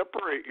better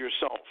separate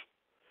yourself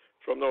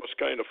from those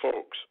kind of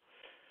folks.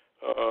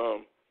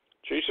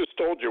 Jesus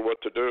told you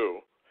what to do.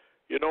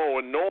 You know,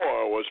 when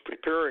Noah was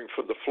preparing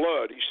for the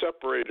flood, he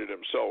separated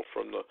himself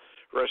from the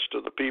rest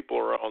of the people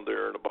around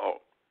there and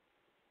about.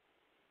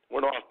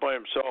 Went off by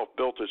himself,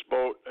 built his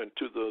boat, and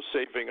to the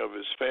saving of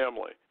his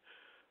family.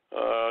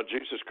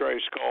 Jesus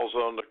Christ calls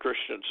on the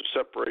Christians to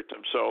separate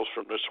themselves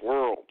from this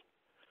world,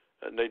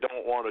 and they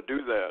don't want to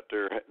do that.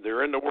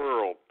 They're in the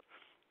world.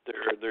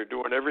 They're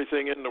doing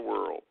everything in the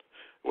world.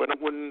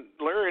 When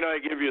Larry and I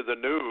give you the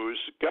news,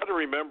 got to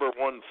remember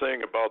one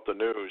thing about the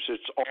news.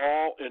 It's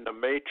all in the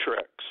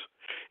matrix.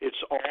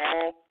 It's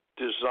all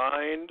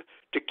designed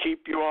to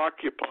keep you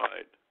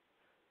occupied,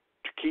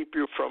 to keep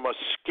you from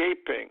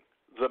escaping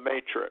the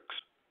matrix.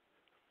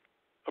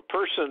 A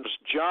person's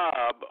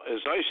job, as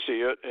I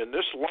see it, in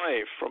this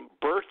life, from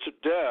birth to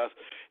death,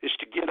 is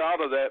to get out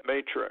of that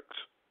matrix,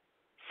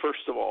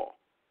 first of all.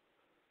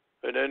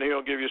 And then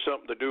he'll give you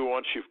something to do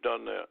once you've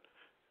done that.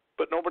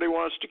 But nobody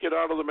wants to get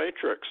out of the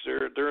matrix.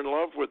 They're in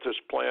love with this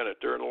planet.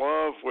 They're in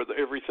love with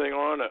everything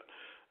on it.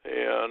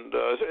 And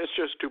it's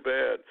just too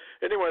bad.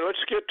 Anyway,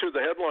 let's get to the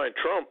headline.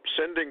 Trump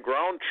sending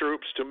ground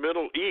troops to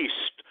Middle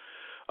East.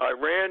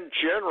 Iran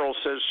general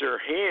says their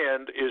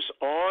hand is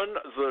on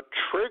the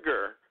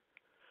trigger.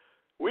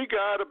 We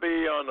got to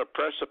be on the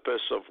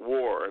precipice of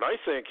war. And I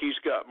think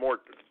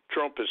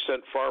Trump has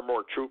sent far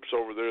more troops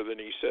over there than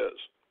he says.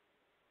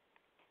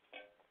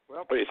 Well,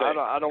 what do you think?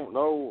 I don't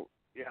know.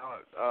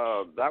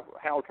 That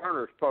Hal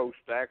Turner's post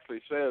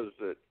actually says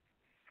that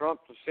Trump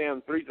to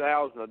send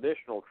 3,000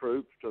 additional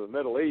troops to the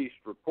Middle East,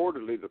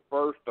 reportedly the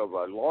first of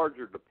a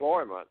larger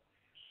deployment.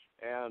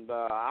 And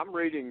I'm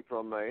reading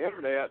from the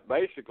internet,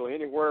 basically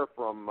anywhere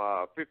from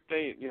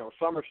 15.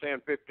 Some are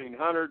saying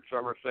 1,500,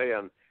 some are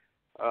saying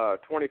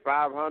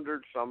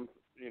 2,500, some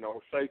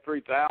say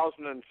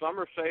 3,000, and some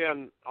are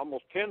saying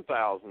almost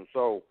 10,000.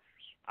 So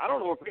I don't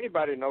know if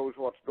anybody knows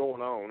what's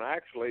going on,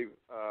 actually,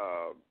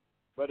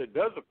 but it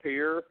does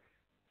appear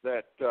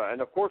that,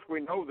 and of course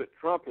we know that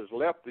Trump has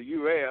left the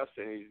U.S.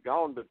 and he's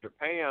gone to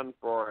Japan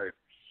for a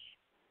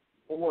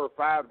 4 or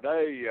 5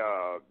 day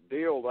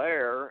deal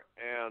there.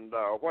 And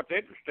what's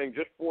interesting,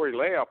 just before he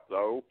left,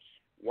 though,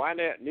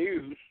 Ynet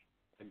News,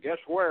 and guess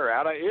where?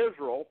 Out of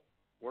Israel.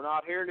 We're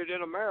not hearing it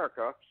in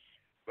America,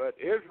 but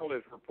Israel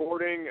is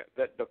reporting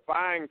that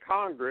defying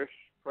Congress,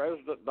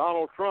 President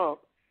Donald Trump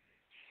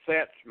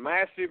sets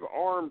massive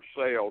arms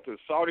sale to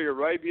Saudi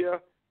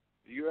Arabia,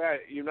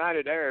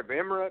 United Arab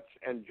Emirates,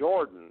 and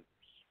Jordan.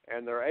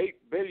 And there are $8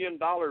 billion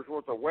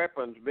worth of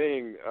weapons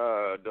being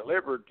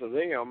delivered to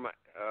them,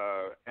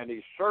 and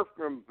he's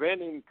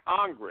circumventing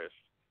Congress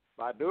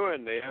by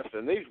doing this.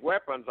 And these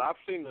weapons, I've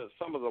seen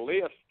some of the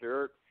lists,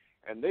 Stewart,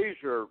 and these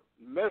are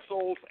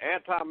missiles,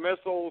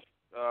 anti-missiles,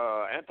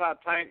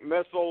 anti-tank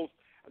missiles.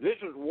 This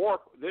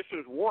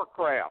is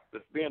warcraft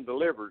that's being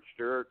delivered,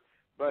 Stewart.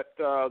 But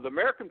the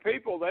American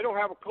people, they don't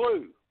have a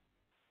clue.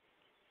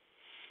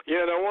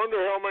 Yeah, and I wonder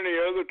how many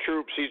other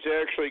troops he's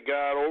actually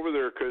got over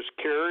there, because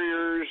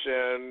carriers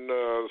and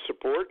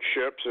support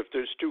ships, if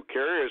there's 2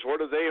 carriers, what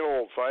do they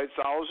hold,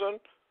 5,000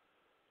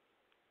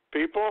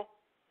 people?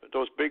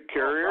 Those big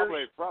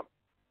carriers?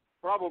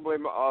 Probably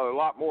a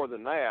lot more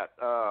than that.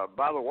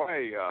 By the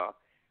way,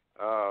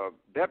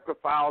 DEPCA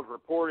files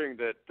reporting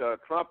that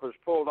Trump has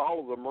pulled all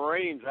of the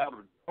Marines out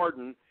of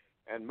Jordan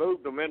and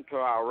moved them into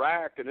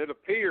Iraq, and it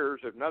appears,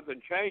 if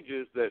nothing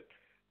changes, that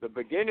the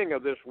beginning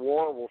of this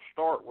war will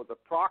start with the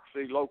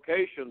proxy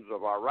locations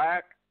of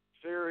Iraq,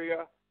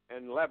 Syria,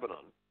 and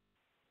Lebanon.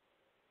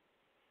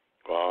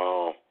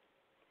 Wow.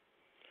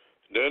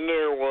 Then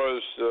there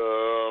was,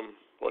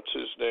 what's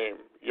his name?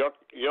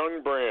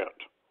 Young Brandt,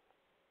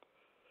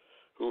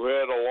 who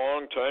had a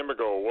long time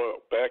ago,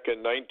 back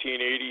in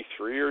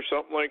 1983 or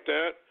something like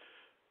that,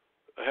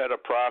 had a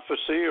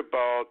prophecy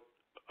about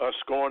us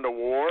going to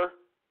war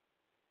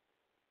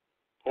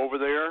over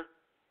there.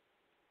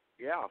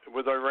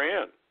 with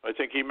Iran. I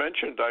think he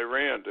mentioned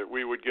Iran, that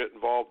we would get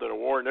involved in a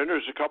war. And then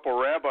there's a couple of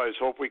rabbis,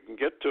 hope we can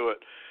get to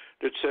it,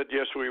 that said,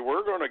 yes, we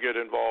were going to get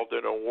involved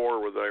in a war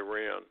with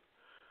Iran.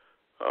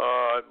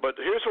 But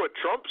here's what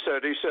Trump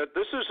said. He said,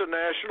 this is a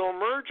national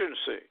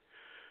emergency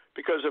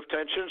because of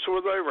tensions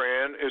with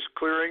Iran is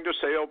clearing to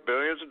sale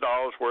billions of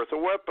dollars worth of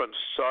weapons,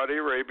 Saudi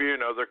Arabia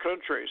and other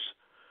countries.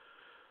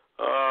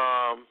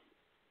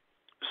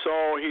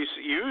 So he's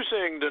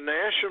using the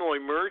national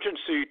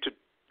emergency to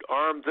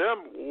arm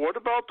them. What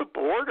about the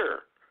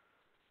border?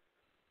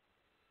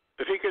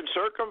 If he can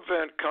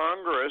circumvent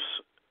Congress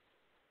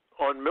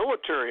on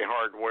military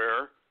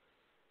hardware,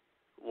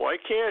 why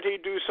can't he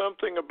do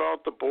something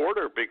about the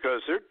border?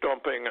 Because they're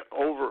dumping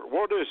over,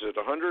 what is it,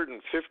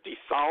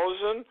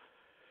 150,000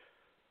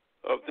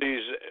 of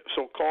these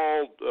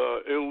so-called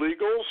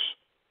illegals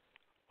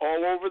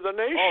all over the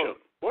nation.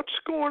 What's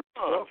going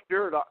on? Well,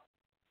 Stewart,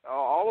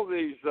 all of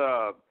these,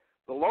 the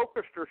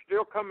locusts are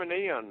still coming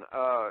in.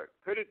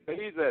 Could it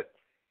be that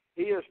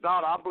he is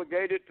not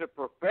obligated to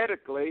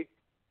prophetically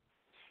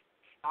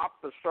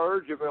stop the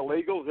surge of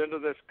illegals into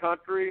this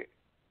country,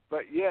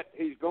 but yet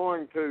he's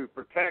going to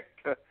protect,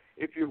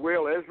 if you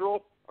will,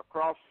 Israel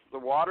across the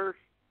waters?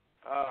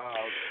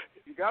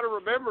 You got to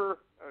remember,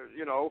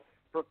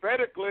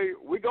 prophetically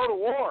we go to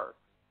war,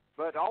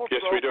 but also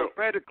yes, we do.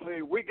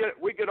 prophetically we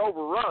get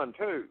overrun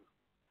too.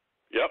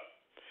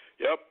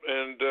 Yep,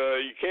 and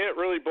you can't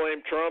really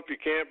blame Trump. You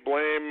can't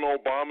blame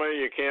Obama.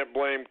 You can't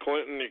blame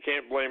Clinton. You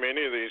can't blame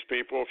any of these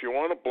people. If you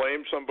want to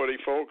blame somebody,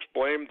 folks,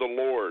 blame the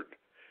Lord,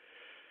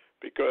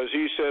 because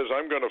he says,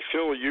 I'm going to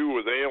fill you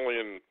with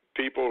alien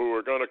people who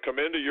are going to come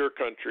into your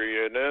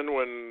country, and then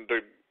when the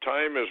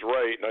time is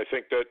right, and I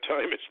think that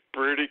time is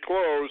pretty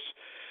close,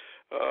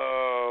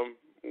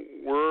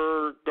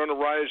 we're going to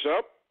rise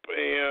up,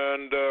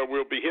 and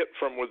we'll be hit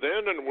from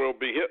within and we'll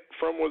be hit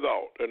from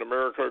without, and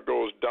America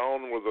goes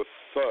down with a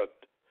thud.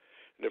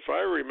 And if I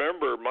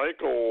remember,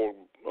 Michael's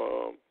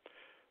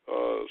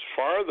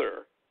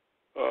father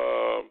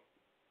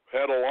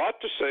had a lot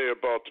to say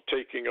about the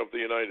taking of the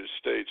United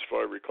States, if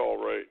I recall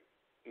right.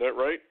 Isn't that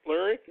right,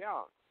 Larry?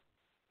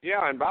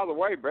 Yeah, and by the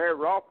way, Barry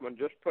Rothman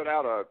just put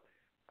out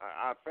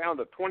I found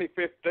a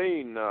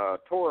 2015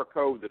 Torah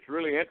code that's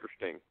really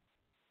interesting.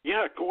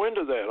 Yeah, go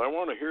into that. I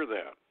want to hear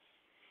that.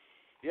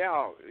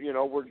 Yeah,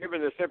 we're giving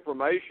this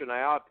information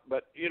out,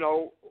 but,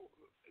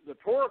 the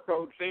Torah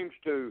code seems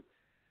to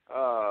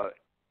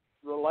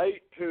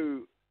relate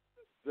to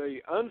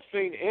the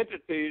unseen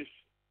entities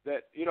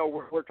that,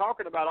 we're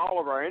talking about all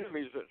of our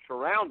enemies that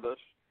surround us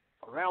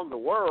around the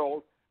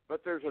world,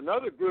 but there's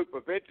another group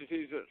of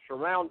entities that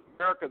surround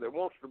America that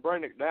wants to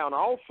bring it down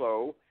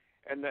also.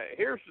 And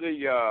here's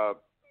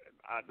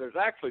there's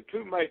actually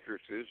two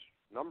matrices.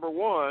 Number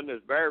one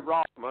is Barry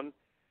Rothman,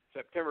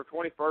 September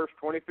 21st,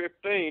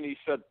 2015. He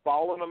said,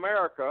 fallen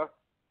America,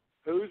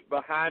 who's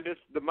behind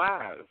its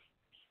demise?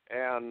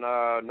 And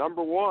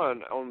number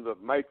one on the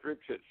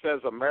matrix, it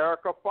says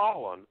America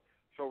fallen.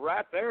 So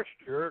right there,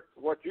 Stuart,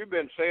 what you've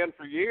been saying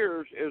for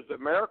years is that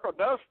America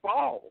does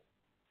fall.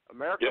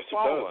 America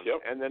fallen. It does,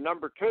 yep. And then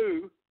number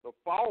two, the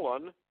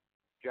fallen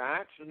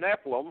giants,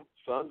 Nephilim,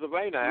 sons of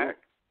Anak.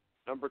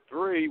 Number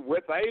three,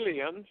 with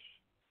aliens.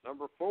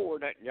 Number four,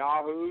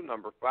 Netanyahu.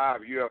 Number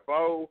five,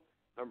 UFO.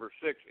 Number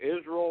six,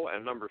 Israel.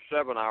 And number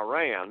seven,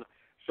 Iran.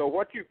 So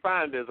what you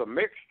find is a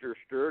mixture,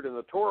 Stuart, in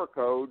the Torah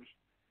codes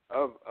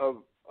of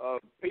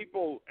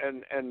people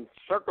and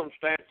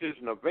circumstances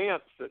and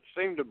events that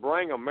seem to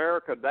bring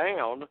America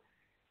down.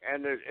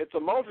 And it's a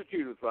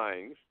multitude of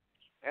things.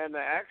 And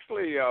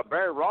actually,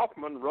 Barry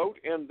Rothman wrote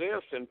in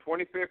this in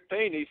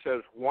 2015, he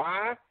says,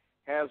 why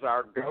has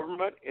our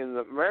government in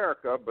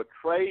America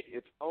betrayed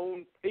its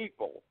own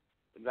people?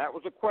 And that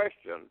was a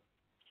question.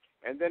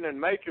 And then in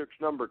matrix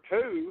number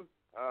two,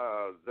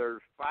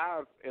 there's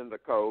five in the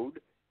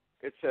code.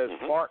 It says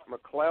Mark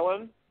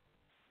McClellan,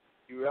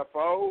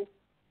 UFO,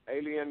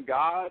 alien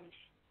gods,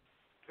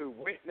 to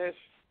witness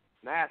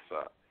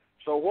NASA.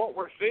 So what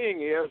we're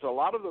seeing is a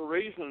lot of the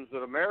reasons that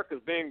America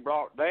is being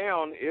brought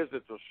down is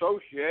its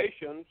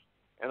associations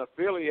and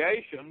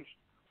affiliations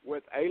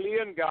with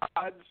alien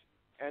gods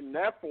and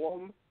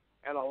Nephilim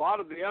and a lot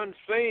of the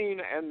unseen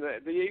and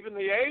even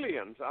the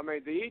aliens. I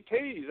mean, the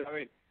ETs. I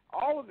mean,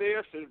 all of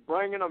this is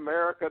bringing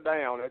America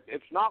down.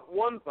 It's not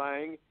one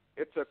thing.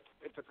 It's a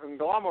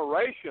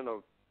conglomeration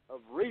of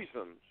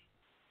reasons.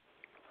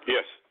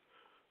 Yes.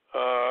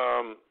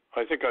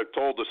 I think I've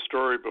told the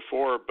story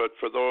before, but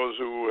for those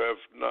who have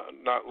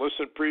not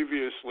listened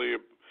previously,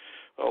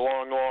 a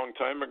long, long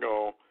time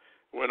ago,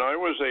 when I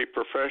was a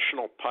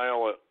professional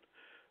pilot,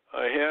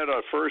 I had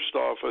a first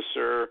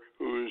officer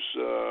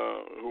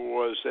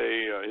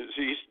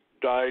he's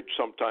died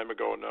some time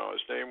ago now.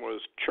 His name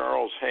was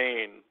Charles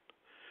Hain,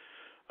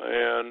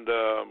 and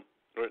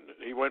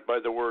he went by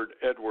the word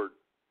Edward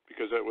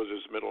because that was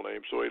his middle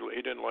name. So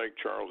he didn't like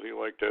Charles; he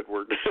liked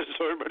Edward,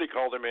 so everybody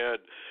called him Ed.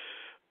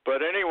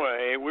 But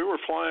anyway, we were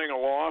flying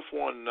aloft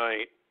one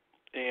night,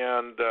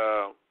 and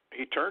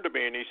he turned to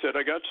me and he said,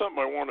 I got something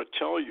I want to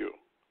tell you.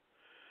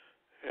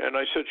 And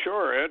I said,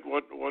 sure, Ed,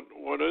 what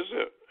is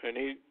it? And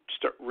he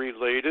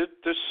related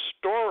this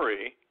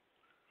story,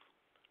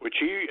 which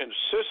he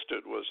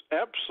insisted was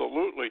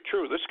absolutely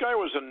true. This guy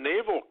was a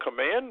naval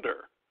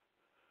commander.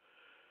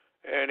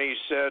 And he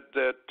said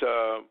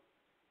that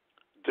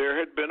there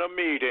had been a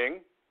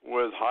meeting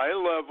with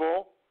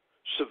high-level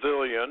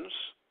civilians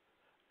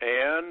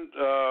and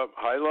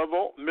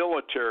high-level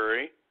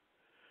military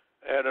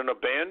at an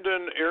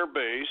abandoned air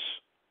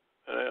base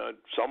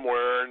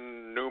somewhere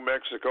in New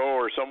Mexico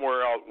or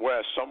somewhere out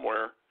west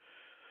somewhere.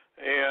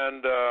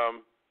 And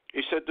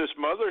he said this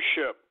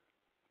mothership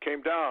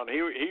came down. He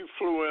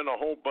flew in a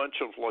whole bunch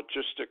of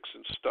logistics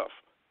and stuff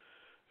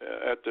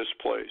at this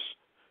place.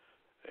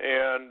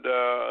 And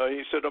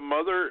he said a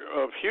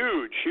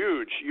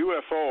huge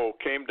UFO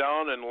came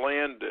down and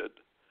landed.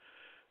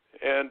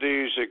 And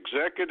these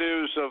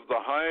executives of the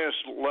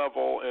highest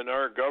level in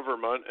our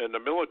government and the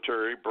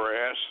military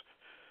brass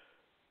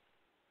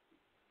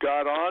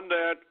got on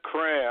that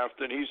craft,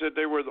 and he said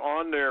they were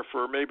on there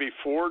for maybe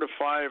 4 to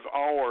 5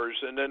 hours,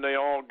 and then they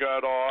all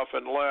got off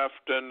and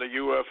left, and the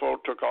UFO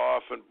took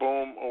off, and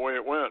boom, away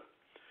it went.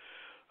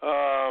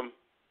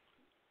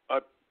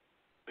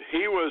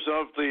 He was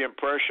of the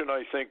impression,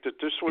 I think, that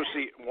this was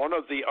one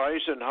of the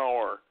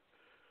Eisenhower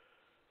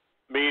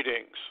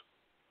meetings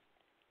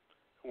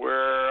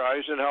where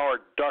Eisenhower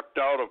ducked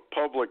out of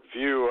public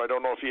view. I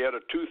don't know if he had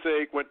a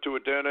toothache, went to a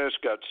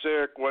dentist, got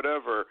sick,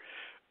 whatever.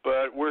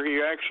 But where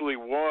he actually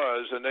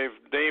was, and they've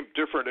named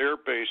different air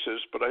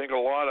bases, but I think a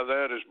lot of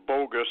that is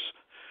bogus,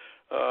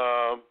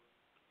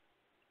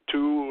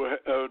 to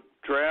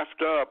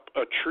draft up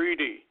a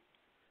treaty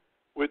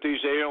with these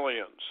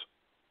aliens.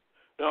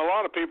 Now, a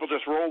lot of people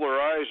just roll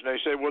their eyes and they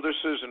say, well, this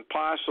isn't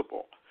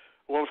possible.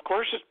 Well, of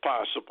course it's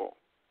possible.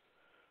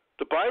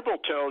 The Bible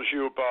tells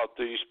you about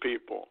these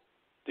people,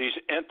 these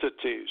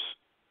entities.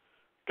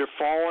 They're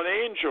fallen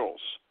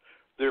angels.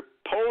 They're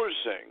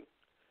posing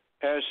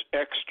as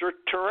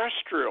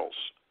extraterrestrials.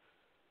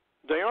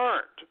 They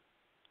aren't.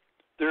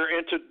 They're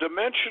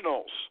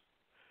interdimensionals.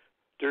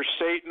 They're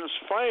Satan's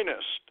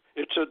finest.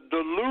 It's a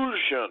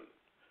delusion.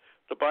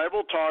 The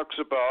Bible talks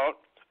about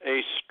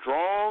a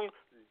strong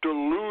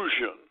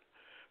delusion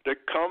that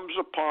comes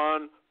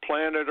upon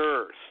planet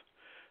Earth.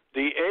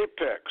 The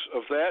apex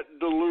of that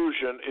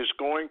delusion is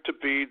going to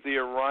be the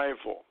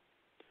arrival,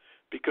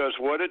 because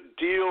what it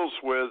deals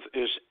with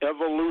is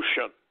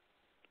evolution.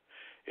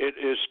 It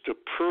is to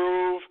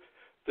prove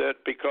that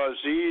because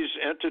these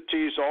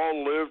entities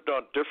all lived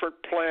on different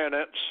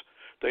planets,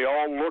 they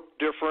all look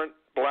different,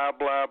 blah,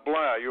 blah,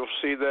 blah. You'll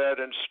see that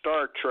in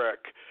Star Trek.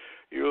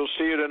 You'll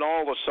see it in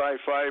all the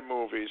sci-fi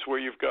movies where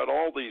you've got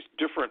all these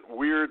different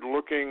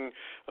weird-looking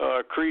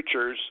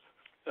creatures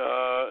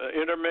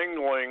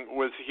intermingling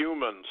with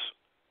humans.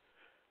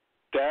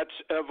 That's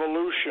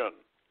evolution.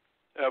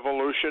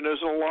 Evolution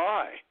is a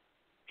lie.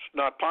 It's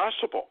not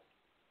possible.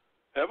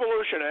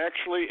 Evolution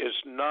actually is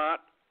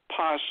not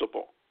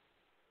possible.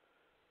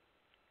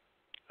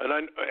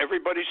 And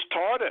everybody's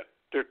taught it.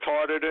 They're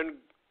taught it in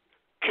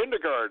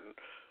kindergarten,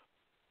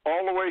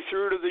 all the way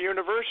through to the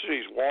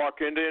universities.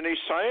 Walk into any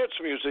science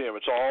museum.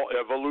 It's all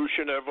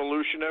evolution,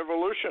 evolution,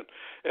 evolution.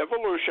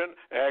 Evolution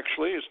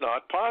actually is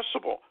not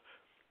possible.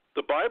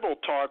 The Bible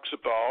talks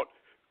about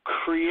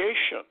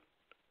creation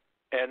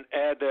and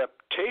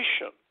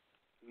adaptation,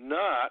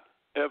 not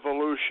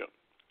evolution.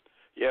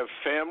 You have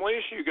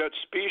families, you got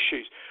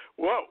species.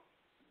 What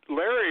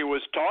Larry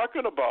was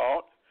talking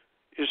about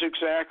is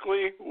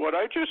exactly what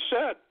I just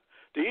said.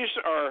 They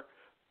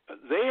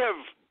have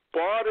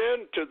bought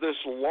into this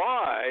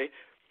lie,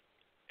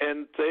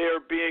 and they are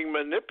being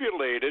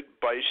manipulated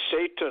by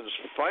Satan's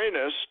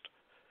finest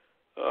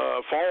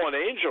fallen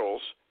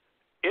angels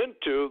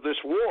into this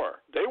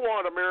war. They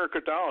want America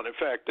down. In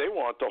fact, they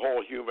want the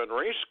whole human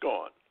race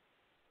gone.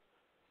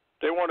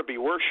 They want to be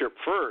worshipped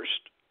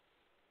first,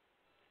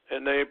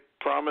 and they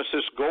promise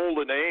this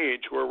golden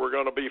age where we're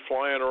going to be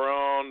flying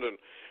around and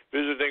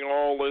visiting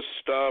all this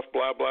stuff,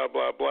 blah, blah,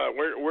 blah, blah.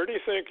 Where do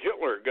you think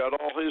Hitler got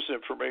all his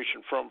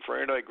information from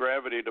for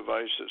anti-gravity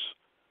devices?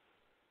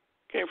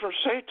 Came from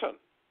Satan,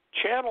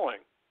 channeling.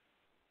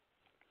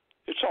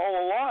 It's all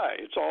a lie.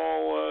 It's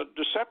all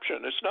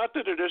deception. It's not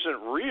that it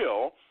isn't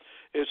real.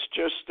 It's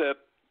just that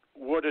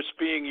what it's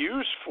being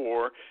used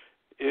for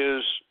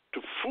is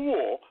to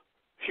fool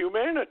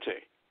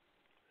humanity.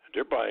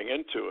 They're buying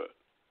into it.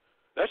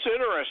 That's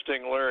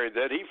interesting, Larry,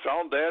 that he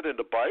found that in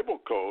the Bible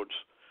codes,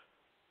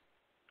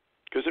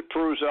 because it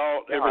proves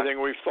out everything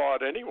we've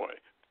thought anyway.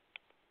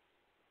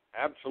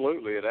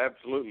 Absolutely, it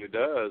absolutely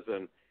does.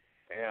 And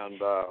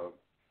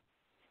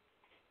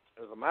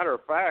as a matter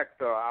of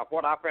fact,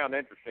 what I found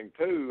interesting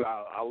too,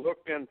 I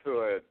looked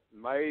into it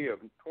May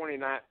of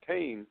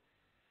 2019.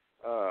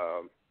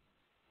 Let's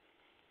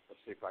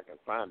see if I can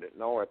find it.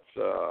 No, it's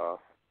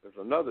there's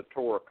another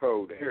Torah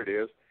code. Here it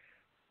is.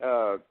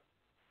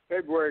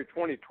 February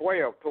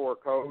 2012 Torah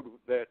code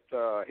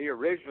that he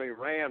originally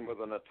ran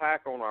with an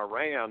attack on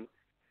Iran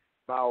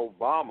by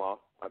Obama.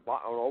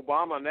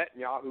 Obama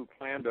Netanyahu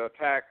planned to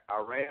attack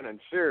Iran and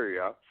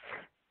Syria.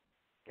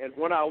 And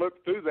when I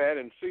look through that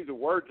and see the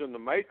words in the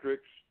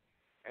matrix,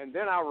 and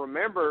then I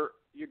remember,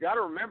 you got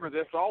to remember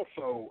this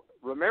also.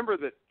 Remember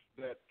that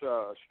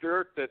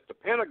Stewart, that the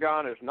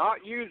Pentagon is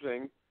not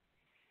using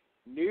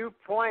new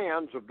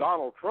plans of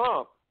Donald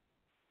Trump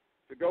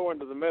to go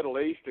into the Middle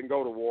East and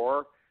go to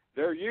war.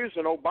 They're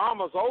using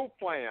Obama's old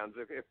plans.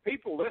 If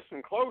people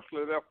listen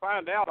closely, they'll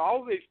find out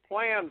all these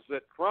plans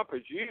that Trump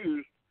has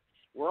used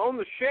were on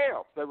the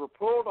shelf. They were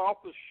pulled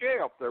off the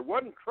shelf. They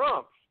wasn't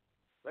Trump's.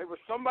 They were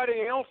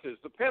somebody else's.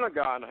 The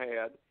Pentagon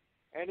had,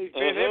 and he's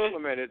been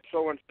implemented.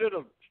 So instead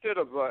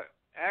of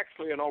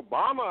actually an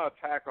Obama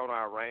attack on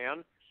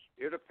Iran,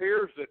 it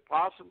appears that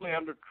possibly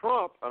under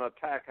Trump an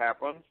attack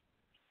happens,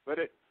 but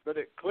it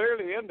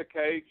clearly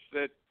indicates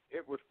that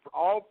it was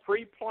all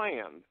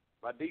pre-planned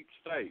by Deep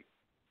State.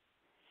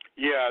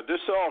 Yeah,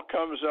 this all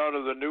comes out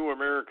of the New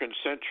American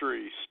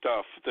Century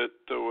stuff that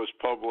was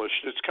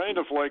published. It's kind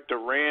of like the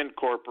Rand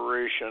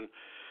Corporation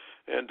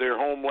and their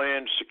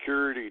Homeland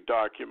Security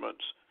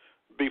documents.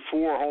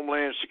 Before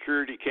Homeland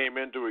Security came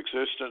into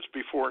existence,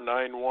 before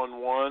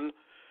 9/11,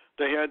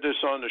 they had this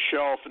on the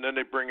shelf, and then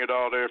they bring it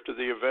out after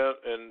the event,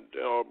 and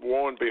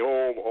lo and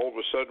behold, all of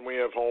a sudden we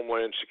have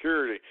Homeland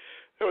Security.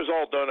 It was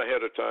all done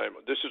ahead of time.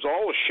 This is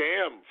all a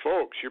sham,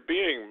 folks. You're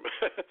being,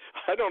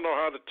 I don't know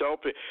how to tell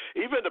people,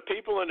 even the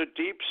people in the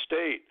deep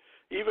state,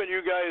 even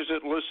you guys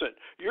that listen,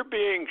 you're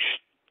being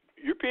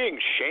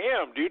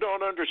shammed. You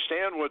don't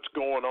understand what's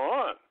going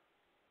on.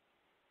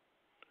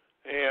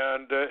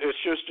 And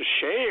it's just a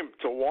shame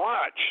to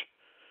watch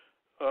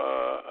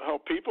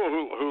how people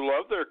who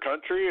love their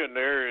country and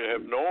they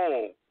have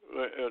no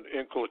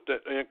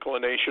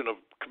inclination of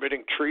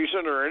committing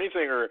treason or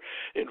anything or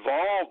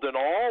involved in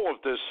all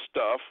of this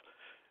stuff,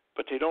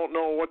 but they don't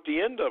know what the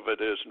end of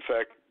it is. In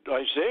fact,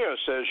 Isaiah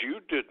says you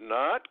did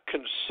not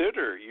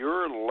consider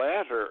your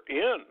latter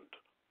end.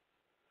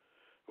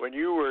 When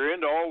you were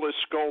into all this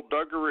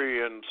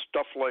skullduggery and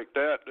stuff like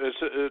that,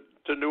 it's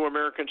the New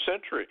American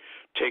Century,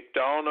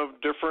 takedown of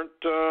different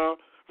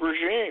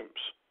regimes.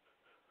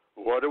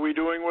 What are we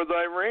doing with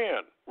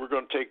Iran? We're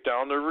going to take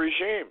down their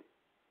regime.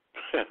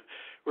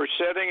 We're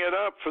setting it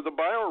up for the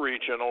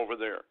bioregion over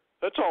there.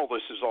 That's all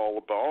this is all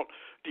about.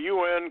 The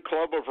UN,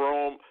 Club of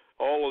Rome,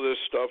 all of this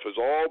stuff has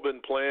all been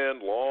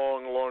planned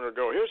long, long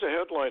ago. Here's a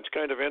headline. It's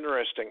kind of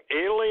interesting.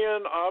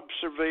 Alien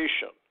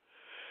observation.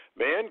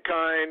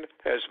 Mankind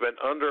has been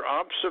under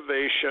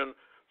observation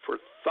for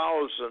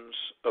thousands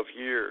of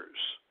years.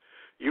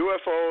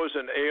 UFOs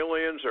and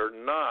aliens are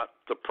not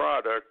the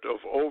product of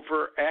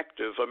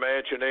overactive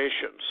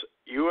imaginations.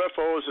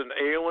 UFOs and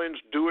aliens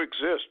do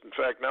exist. In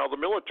fact, now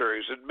the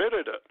military's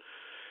admitted it.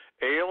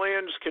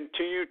 Aliens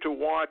continue to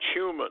watch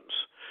humans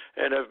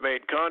and have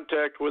made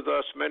contact with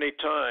us many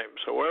times.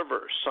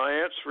 However,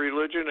 science,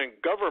 religion, and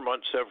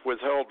governments have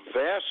withheld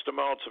vast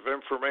amounts of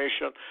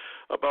information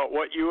about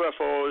what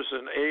UFOs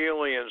and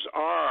aliens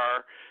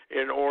are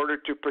in order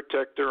to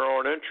protect their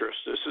own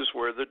interests. This is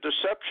where the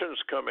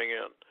deception's coming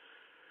in.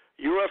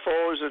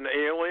 UFOs and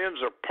aliens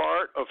are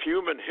part of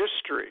human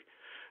history.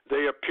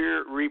 They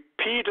appear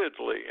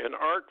repeatedly in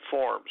art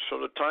forms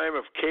from the time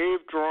of cave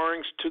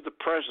drawings to the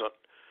present.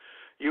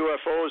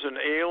 UFOs and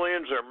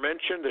aliens are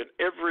mentioned in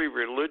every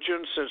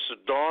religion since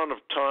the dawn of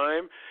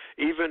time,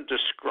 even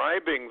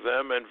describing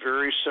them in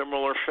very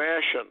similar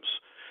fashions.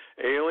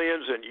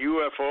 Aliens and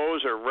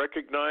UFOs are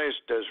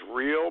recognized as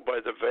real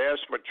by the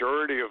vast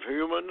majority of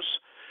humans.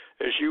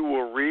 As you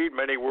will read,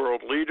 many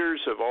world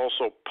leaders have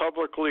also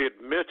publicly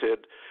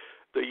admitted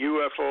the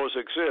UFOs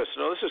exist.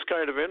 Now, this is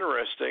kind of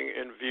interesting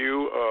in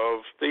view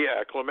of the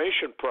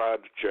acclimation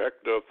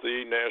project of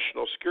the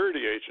National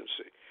Security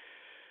Agency.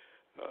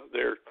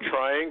 They're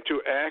trying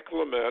to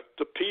acclimate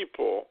the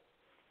people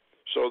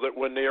so that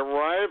when the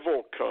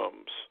arrival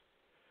comes,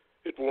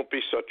 it won't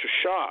be such a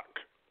shock.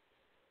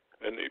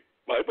 And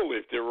I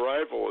believe the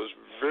arrival is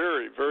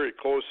very, very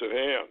close at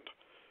hand,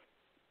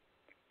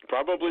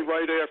 probably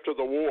right after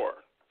the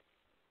war.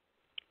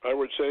 I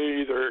would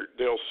say either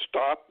they'll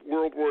stop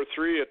World War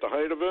III at the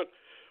height of it,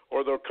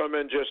 or they'll come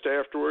in just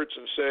afterwards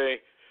and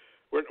say,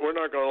 we're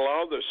not going to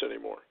allow this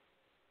anymore.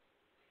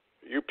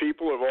 You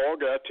people have all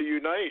got to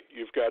unite.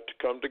 You've got to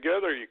come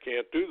together. You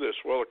can't do this.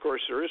 Well, of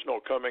course, there is no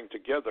coming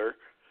together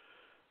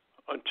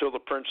until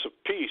the Prince of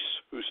Peace,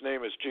 whose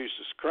name is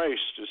Jesus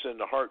Christ, is in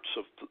the hearts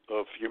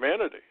of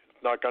humanity.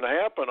 It's not going to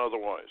happen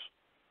otherwise.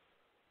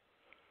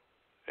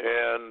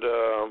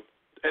 And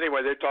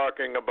anyway, they're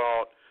talking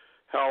about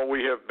how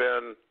we have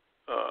been,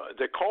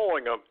 they're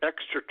calling them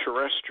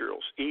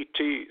extraterrestrials,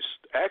 ETs.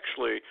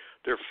 Actually,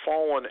 they're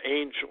fallen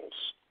angels,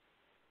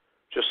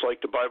 just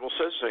like the Bible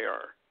says they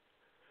are.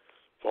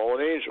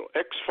 Fallen angel.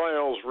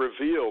 X-Files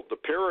revealed the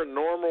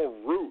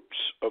paranormal roots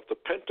of the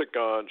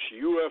Pentagon's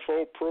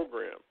UFO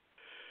program.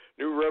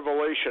 New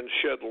revelations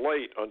shed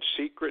light on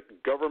secret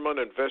government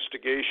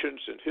investigations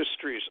and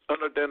histories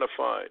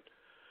unidentified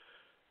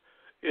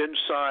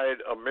inside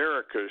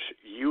America's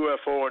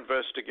UFO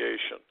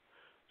investigation.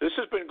 This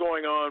has been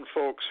going on,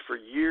 folks, for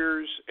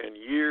years and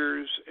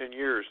years and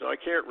years. Now, I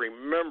can't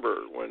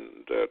remember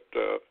when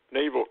that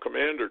naval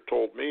commander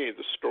told me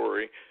the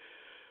story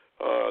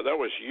That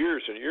was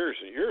years and years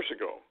and years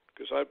ago,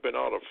 because I've been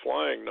out of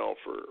flying now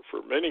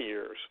for many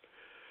years.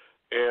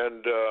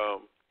 And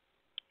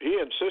he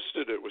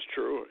insisted it was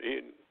true.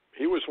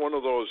 He was one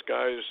of those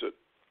guys that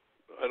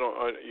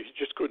he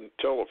just couldn't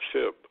tell a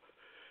fib.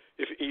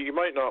 If you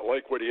might not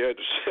like what he had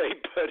to say,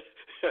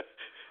 but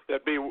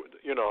that'd be,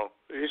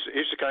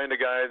 he's the kind of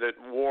guy that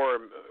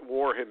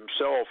wore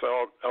himself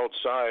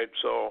outside,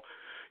 so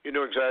you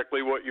knew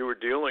exactly what you were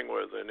dealing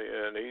with,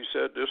 and he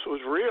said this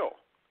was real.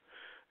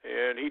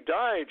 And he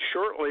died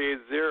shortly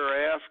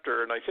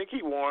thereafter, and I think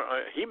he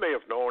may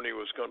have known he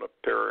was going to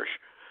perish.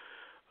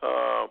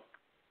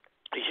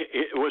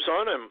 It was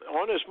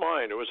on his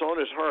mind. It was on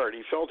his heart.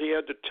 He felt he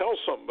had to tell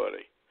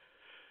somebody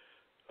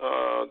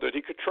that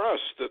he could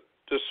trust that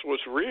this was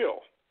real.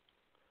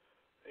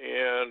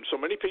 And so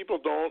many people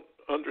don't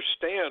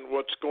understand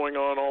what's going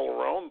on all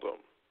around them.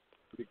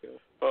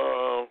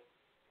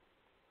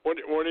 What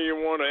do you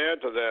want to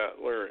add to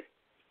that, Larry?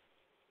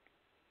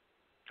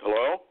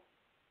 Hello?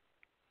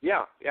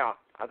 Yeah.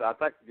 I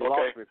think you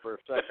lost me for a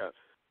second.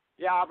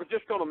 Yeah, I was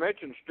just going to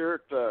mention,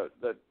 Stewart,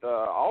 that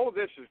all of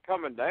this is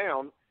coming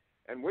down,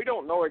 and we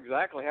don't know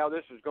exactly how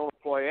this is going to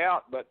play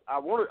out. But I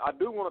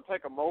do want to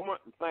take a moment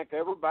and thank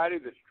everybody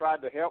that's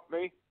tried to help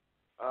me,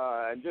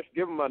 and just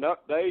give them an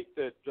update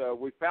that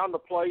we found a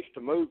place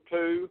to move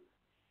to,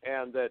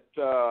 and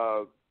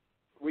that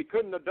we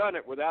couldn't have done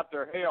it without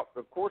their help.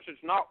 Of course,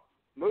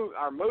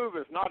 our move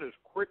is not as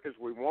quick as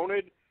we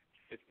wanted.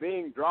 It's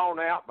being drawn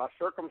out by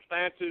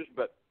circumstances,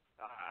 but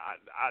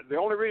the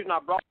only reason I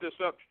brought this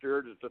up,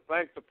 Stewart, is to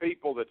thank the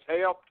people that's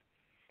helped,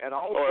 and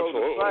also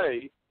to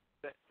say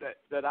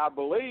that I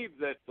believe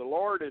that the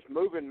Lord is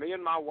moving me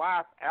and my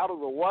wife out of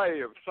the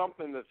way of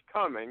something that's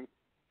coming,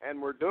 and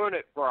we're doing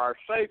it for our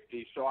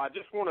safety. So I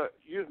just want to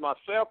use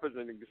myself as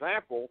an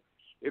example.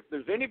 If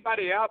there's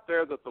anybody out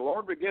there that the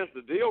Lord begins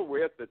to deal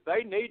with that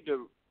they need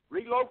to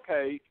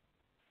relocate,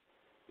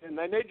 and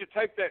they need to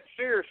take that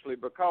seriously,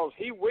 because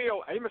he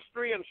will. Amos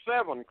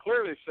 3:7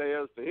 clearly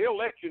says that he'll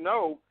let you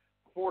know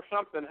before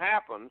something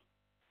happens,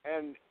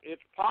 and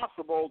it's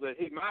possible that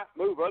he might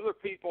move other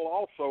people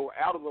also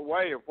out of the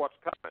way of what's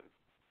coming.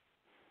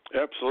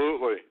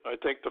 Absolutely. I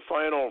think the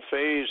final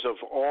phase of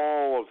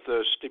all of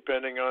this,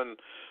 depending on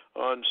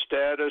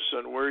status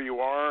and where you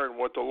are and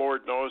what the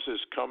Lord knows is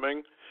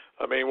coming,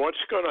 I mean,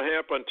 what's going to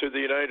happen to the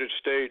United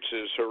States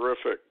is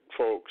horrific,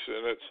 folks,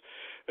 and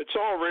it's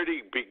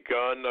already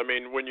begun. I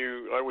mean,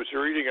 I was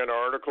reading an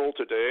article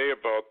today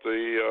about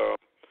the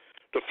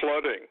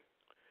flooding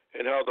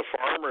and how the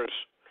farmers,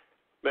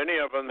 many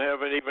of them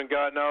haven't even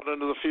gotten out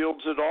into the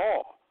fields at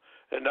all.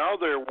 And now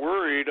they're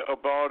worried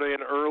about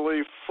an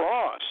early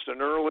frost,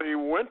 an early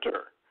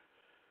winter.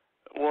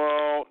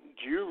 Well,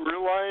 do you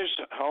realize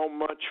how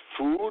much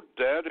food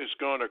that is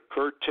going to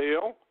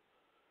curtail?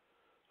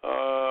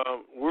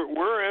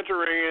 We're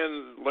entering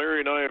in, Larry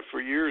and I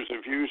for years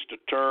have used the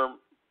term,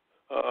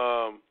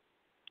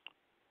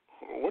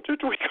 what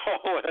did we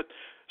call it?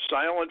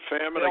 Silent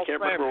famine? I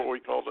can't remember what we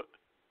called it.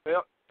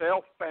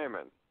 Stealth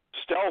famine.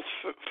 Stealth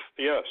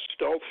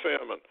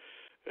famine.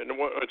 And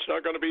it's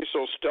not going to be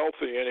so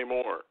stealthy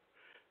anymore.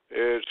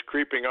 It's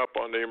creeping up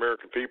on the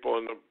American people,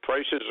 and the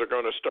prices are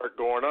going to start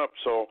going up.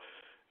 So,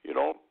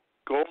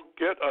 go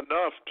get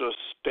enough to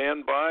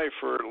stand by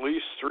for at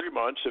least 3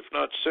 months, if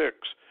not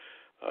 6.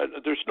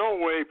 There's no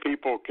way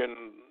people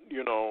can,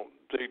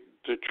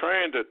 they're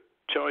trying to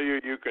tell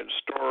you can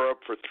store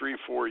up for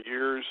 3-4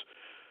 years.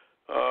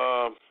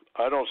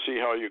 I don't see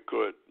how you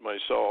could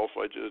myself.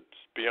 It's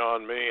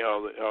beyond me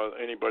how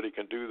anybody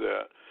can do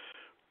that.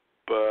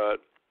 But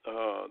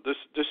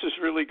this is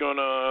really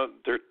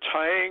they're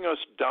tying us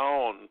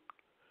down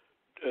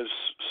as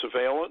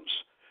surveillance.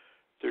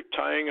 They're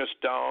tying us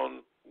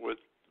down with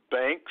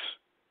banks,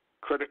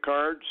 credit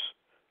cards,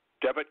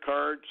 debit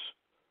cards,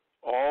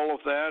 all of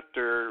that.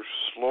 They're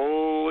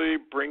slowly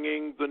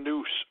bringing the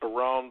noose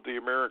around the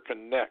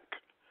American neck,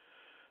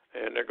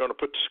 and they're going to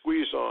put the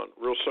squeeze on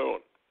real soon.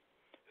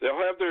 They'll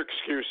have their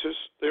excuses.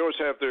 They always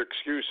have their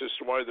excuses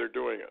to why they're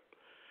doing it.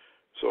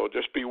 So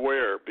just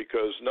beware,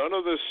 because none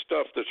of this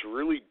stuff that's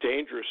really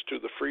dangerous to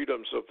the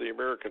freedoms of the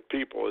American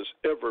people has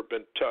ever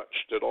been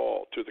touched at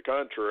all. To the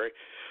contrary,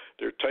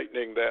 they're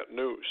tightening that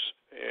noose.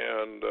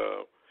 And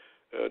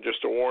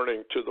just a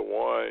warning to the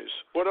wise.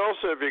 What else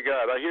have you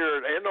got? I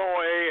hear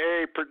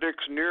NOAA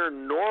predicts near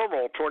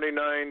normal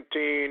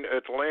 2019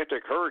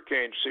 Atlantic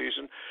hurricane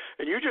season,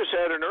 and you just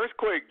had an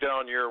earthquake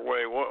down your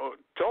way.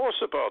 Tell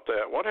us about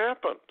that. What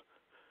happened?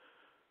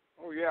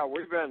 Oh yeah,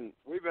 we've been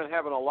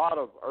having a lot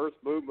of earth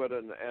movement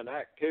and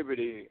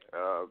activity.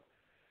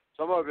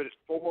 Some of it is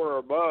 4 or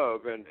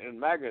above in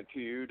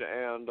magnitude,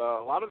 and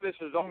a lot of this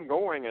is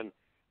ongoing. And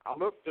I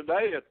looked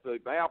today at the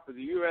map of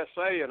the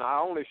USA, and I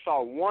only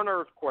saw one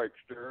earthquake,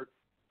 Stewart.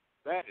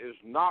 That is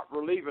not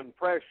relieving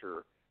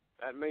pressure.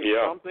 That means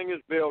something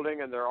is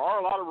building, and there are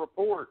a lot of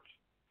reports,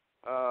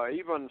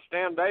 even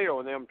Stan Dale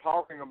and them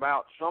talking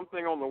about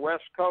something on the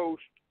West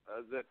Coast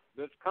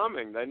that's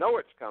coming. They know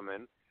it's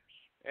coming.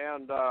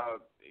 And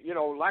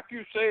like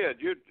you said,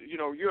 you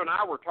and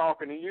I were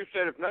talking, and you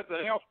said if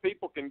nothing else,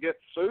 people can get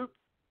soup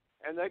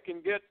and they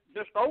can get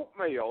just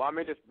oatmeal. I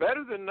mean, it's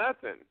better than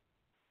nothing.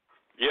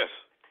 Yes.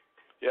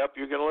 Yep,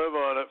 you can live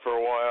on it for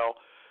a while.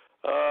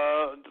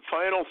 The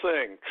final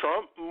thing,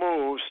 Trump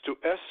moves to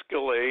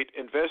escalate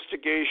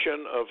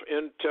investigation of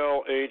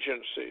intel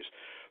agencies.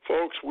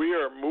 Folks, we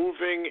are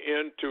moving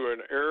into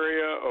an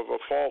area of a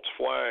false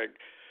flag.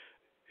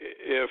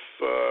 If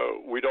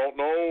we don't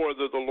know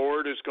whether the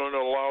Lord is going to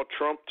allow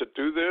Trump to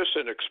do this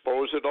and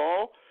expose it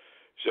all,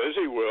 says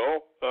he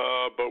will,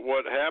 but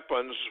what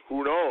happens,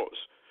 who knows?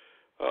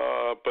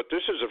 But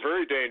this is a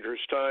very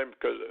dangerous time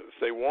because if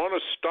they want to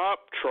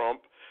stop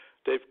Trump,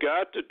 they've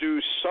got to do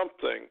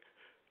something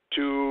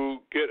to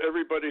get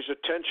everybody's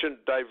attention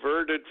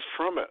diverted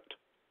from it.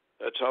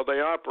 That's how they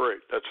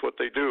operate. That's what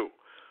they do.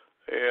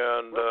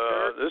 And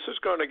this is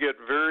going to get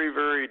very,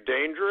 very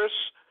dangerous,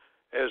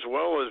 as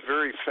well as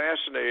very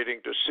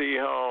fascinating to see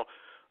how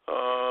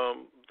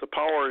the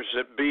powers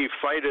that be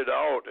fight it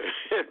out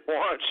in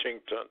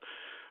Washington.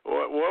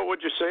 What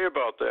would you say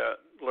about that,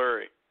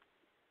 Larry?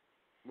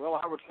 Well,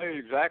 I would say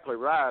exactly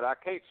right. I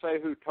can't say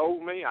who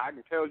told me. I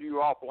can tell you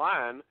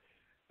offline,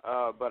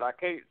 but I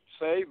can't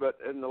say. But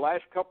in the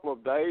last couple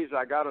of days,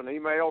 I got an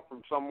email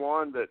from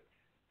someone that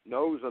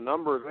knows a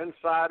number of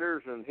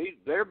insiders, and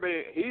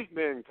he's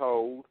being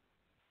told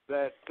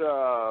that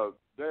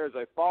there's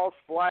a false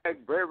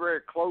flag very,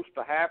 very close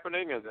to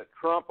happening, and that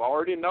Trump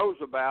already knows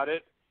about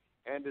it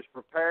and is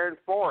preparing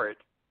for it.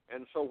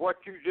 And so what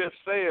you just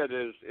said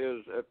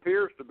is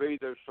appears to be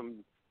there's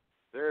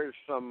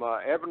some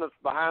evidence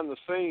behind the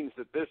scenes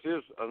that this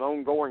is an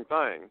ongoing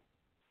thing.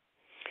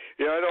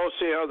 Yeah, I don't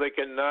see how they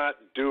cannot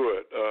do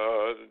it.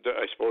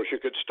 I suppose you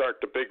could start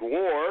the big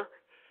war.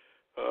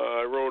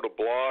 I wrote a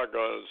blog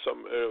on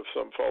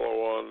some fellow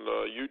on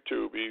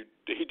YouTube.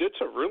 He did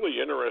some really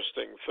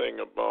interesting thing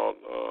about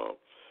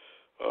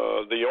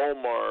the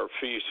Omar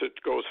feast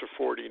that goes for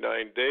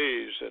 49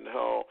 days and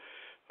how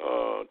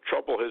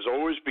trouble has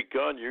always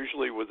begun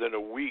usually within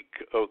a week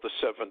of the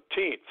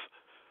 17th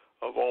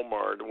of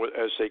Omar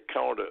as they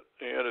count it.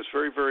 And it's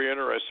very, very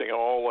interesting how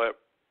all that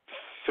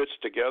fits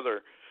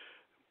together,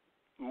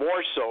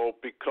 more so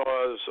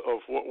because of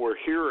what we're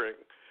hearing.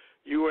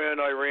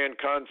 UN-Iran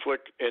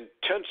conflict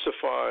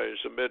intensifies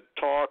amid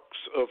talks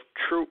of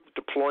troop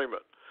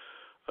deployment.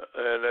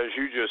 And as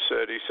you just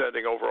said, he's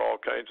sending over all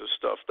kinds of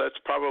stuff. That's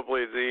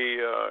probably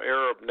the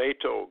Arab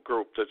NATO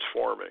group that's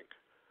forming.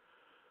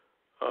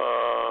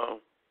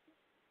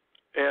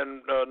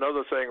 And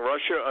another thing,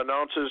 Russia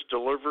announces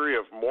delivery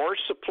of more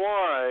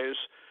supplies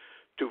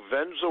to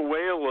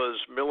Venezuela's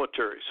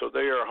military. So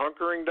they are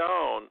hunkering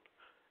down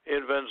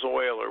in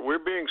Venezuela.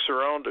 We're being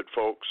surrounded,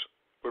 folks.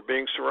 We're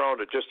being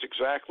surrounded just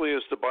exactly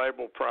as the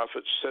Bible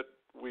prophets said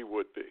we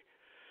would be.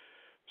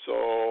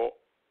 So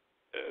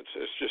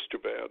it's just too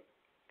bad.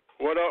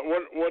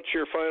 What's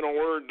your final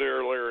word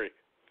there, Larry?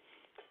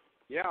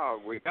 Yeah,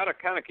 we've got to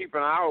kind of keep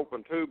an eye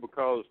open, too,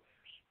 because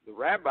the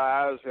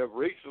rabbis have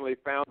recently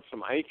found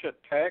some ancient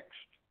texts,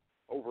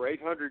 over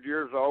 800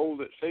 years old,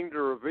 that seem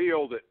to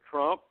reveal that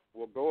Trump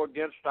will go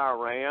against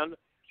Iran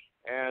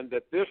and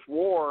that this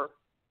war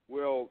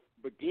will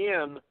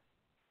begin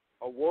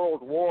a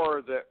world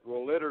war that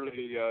will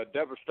literally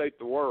devastate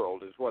the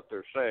world, is what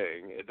they're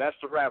saying. That's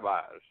the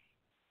rabbis.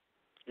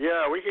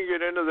 Yeah, we can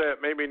get into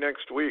that maybe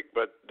next week,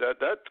 but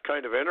that's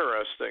kind of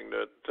interesting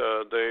that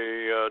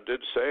they did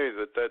say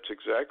that that's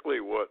exactly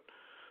what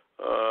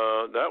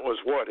that was,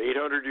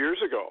 800 years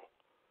ago,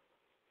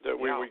 that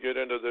we would get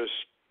into this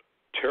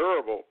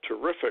terrible,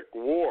 terrific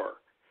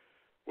war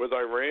with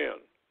Iran.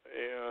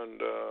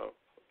 And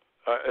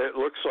it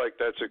looks like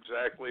that's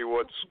exactly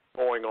what's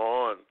going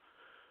on.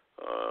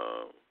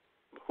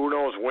 Who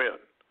knows when?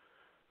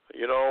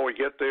 You know, we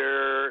get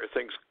there,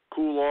 things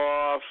cool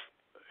off,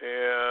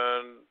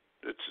 and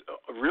it's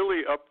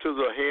really up to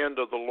the hand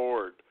of the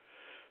Lord.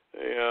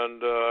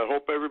 And I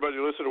hope everybody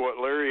listened to what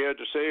Larry had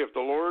to say. If the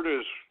Lord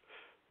is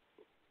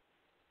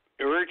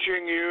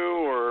urging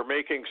you or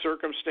making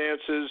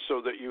circumstances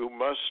so that you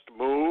must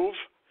move,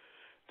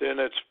 then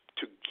it's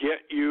to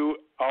get you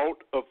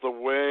out of the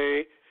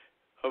way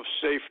of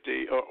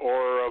safety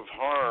or of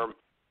harm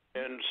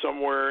and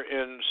somewhere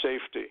in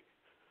safety.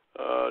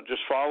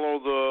 Just follow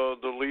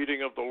the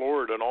leading of the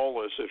Lord in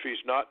all this. If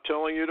he's not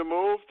telling you to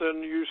move,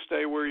 then you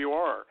stay where you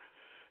are.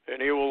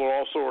 And he will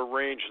also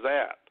arrange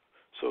that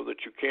so that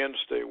you can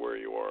stay where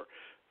you are.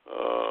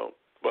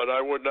 But I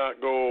would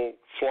not go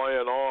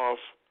flying off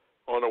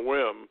on a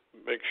whim.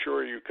 Make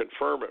sure you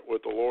confirm it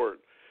with the Lord.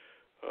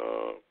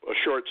 A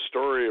short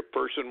story, a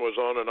person was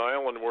on an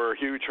island where a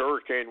huge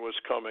hurricane was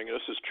coming.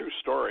 This is a true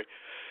story.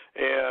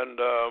 And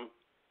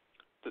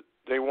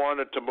they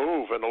wanted to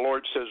move, and the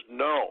Lord says,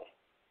 no,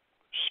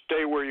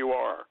 stay where you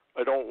are.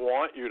 I don't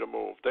want you to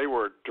move. They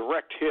were a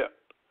direct hit.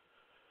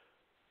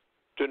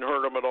 Didn't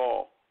hurt them at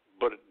all,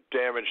 but it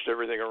damaged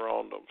everything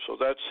around them. So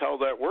that's how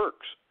that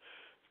works.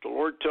 If the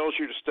Lord tells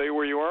you to stay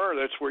where you are,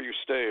 that's where you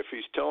stay. If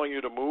he's telling you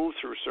to move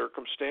through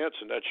circumstance,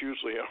 and that's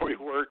usually how he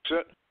works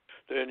it,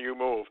 then you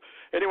move.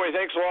 Anyway,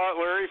 thanks a lot,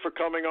 Larry, for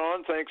coming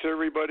on. Thanks,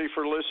 everybody,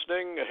 for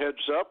listening. A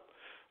heads up.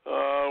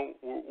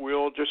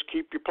 We'll just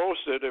keep you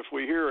posted if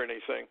we hear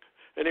anything.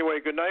 Anyway,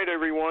 good night,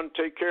 everyone.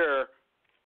 Take care.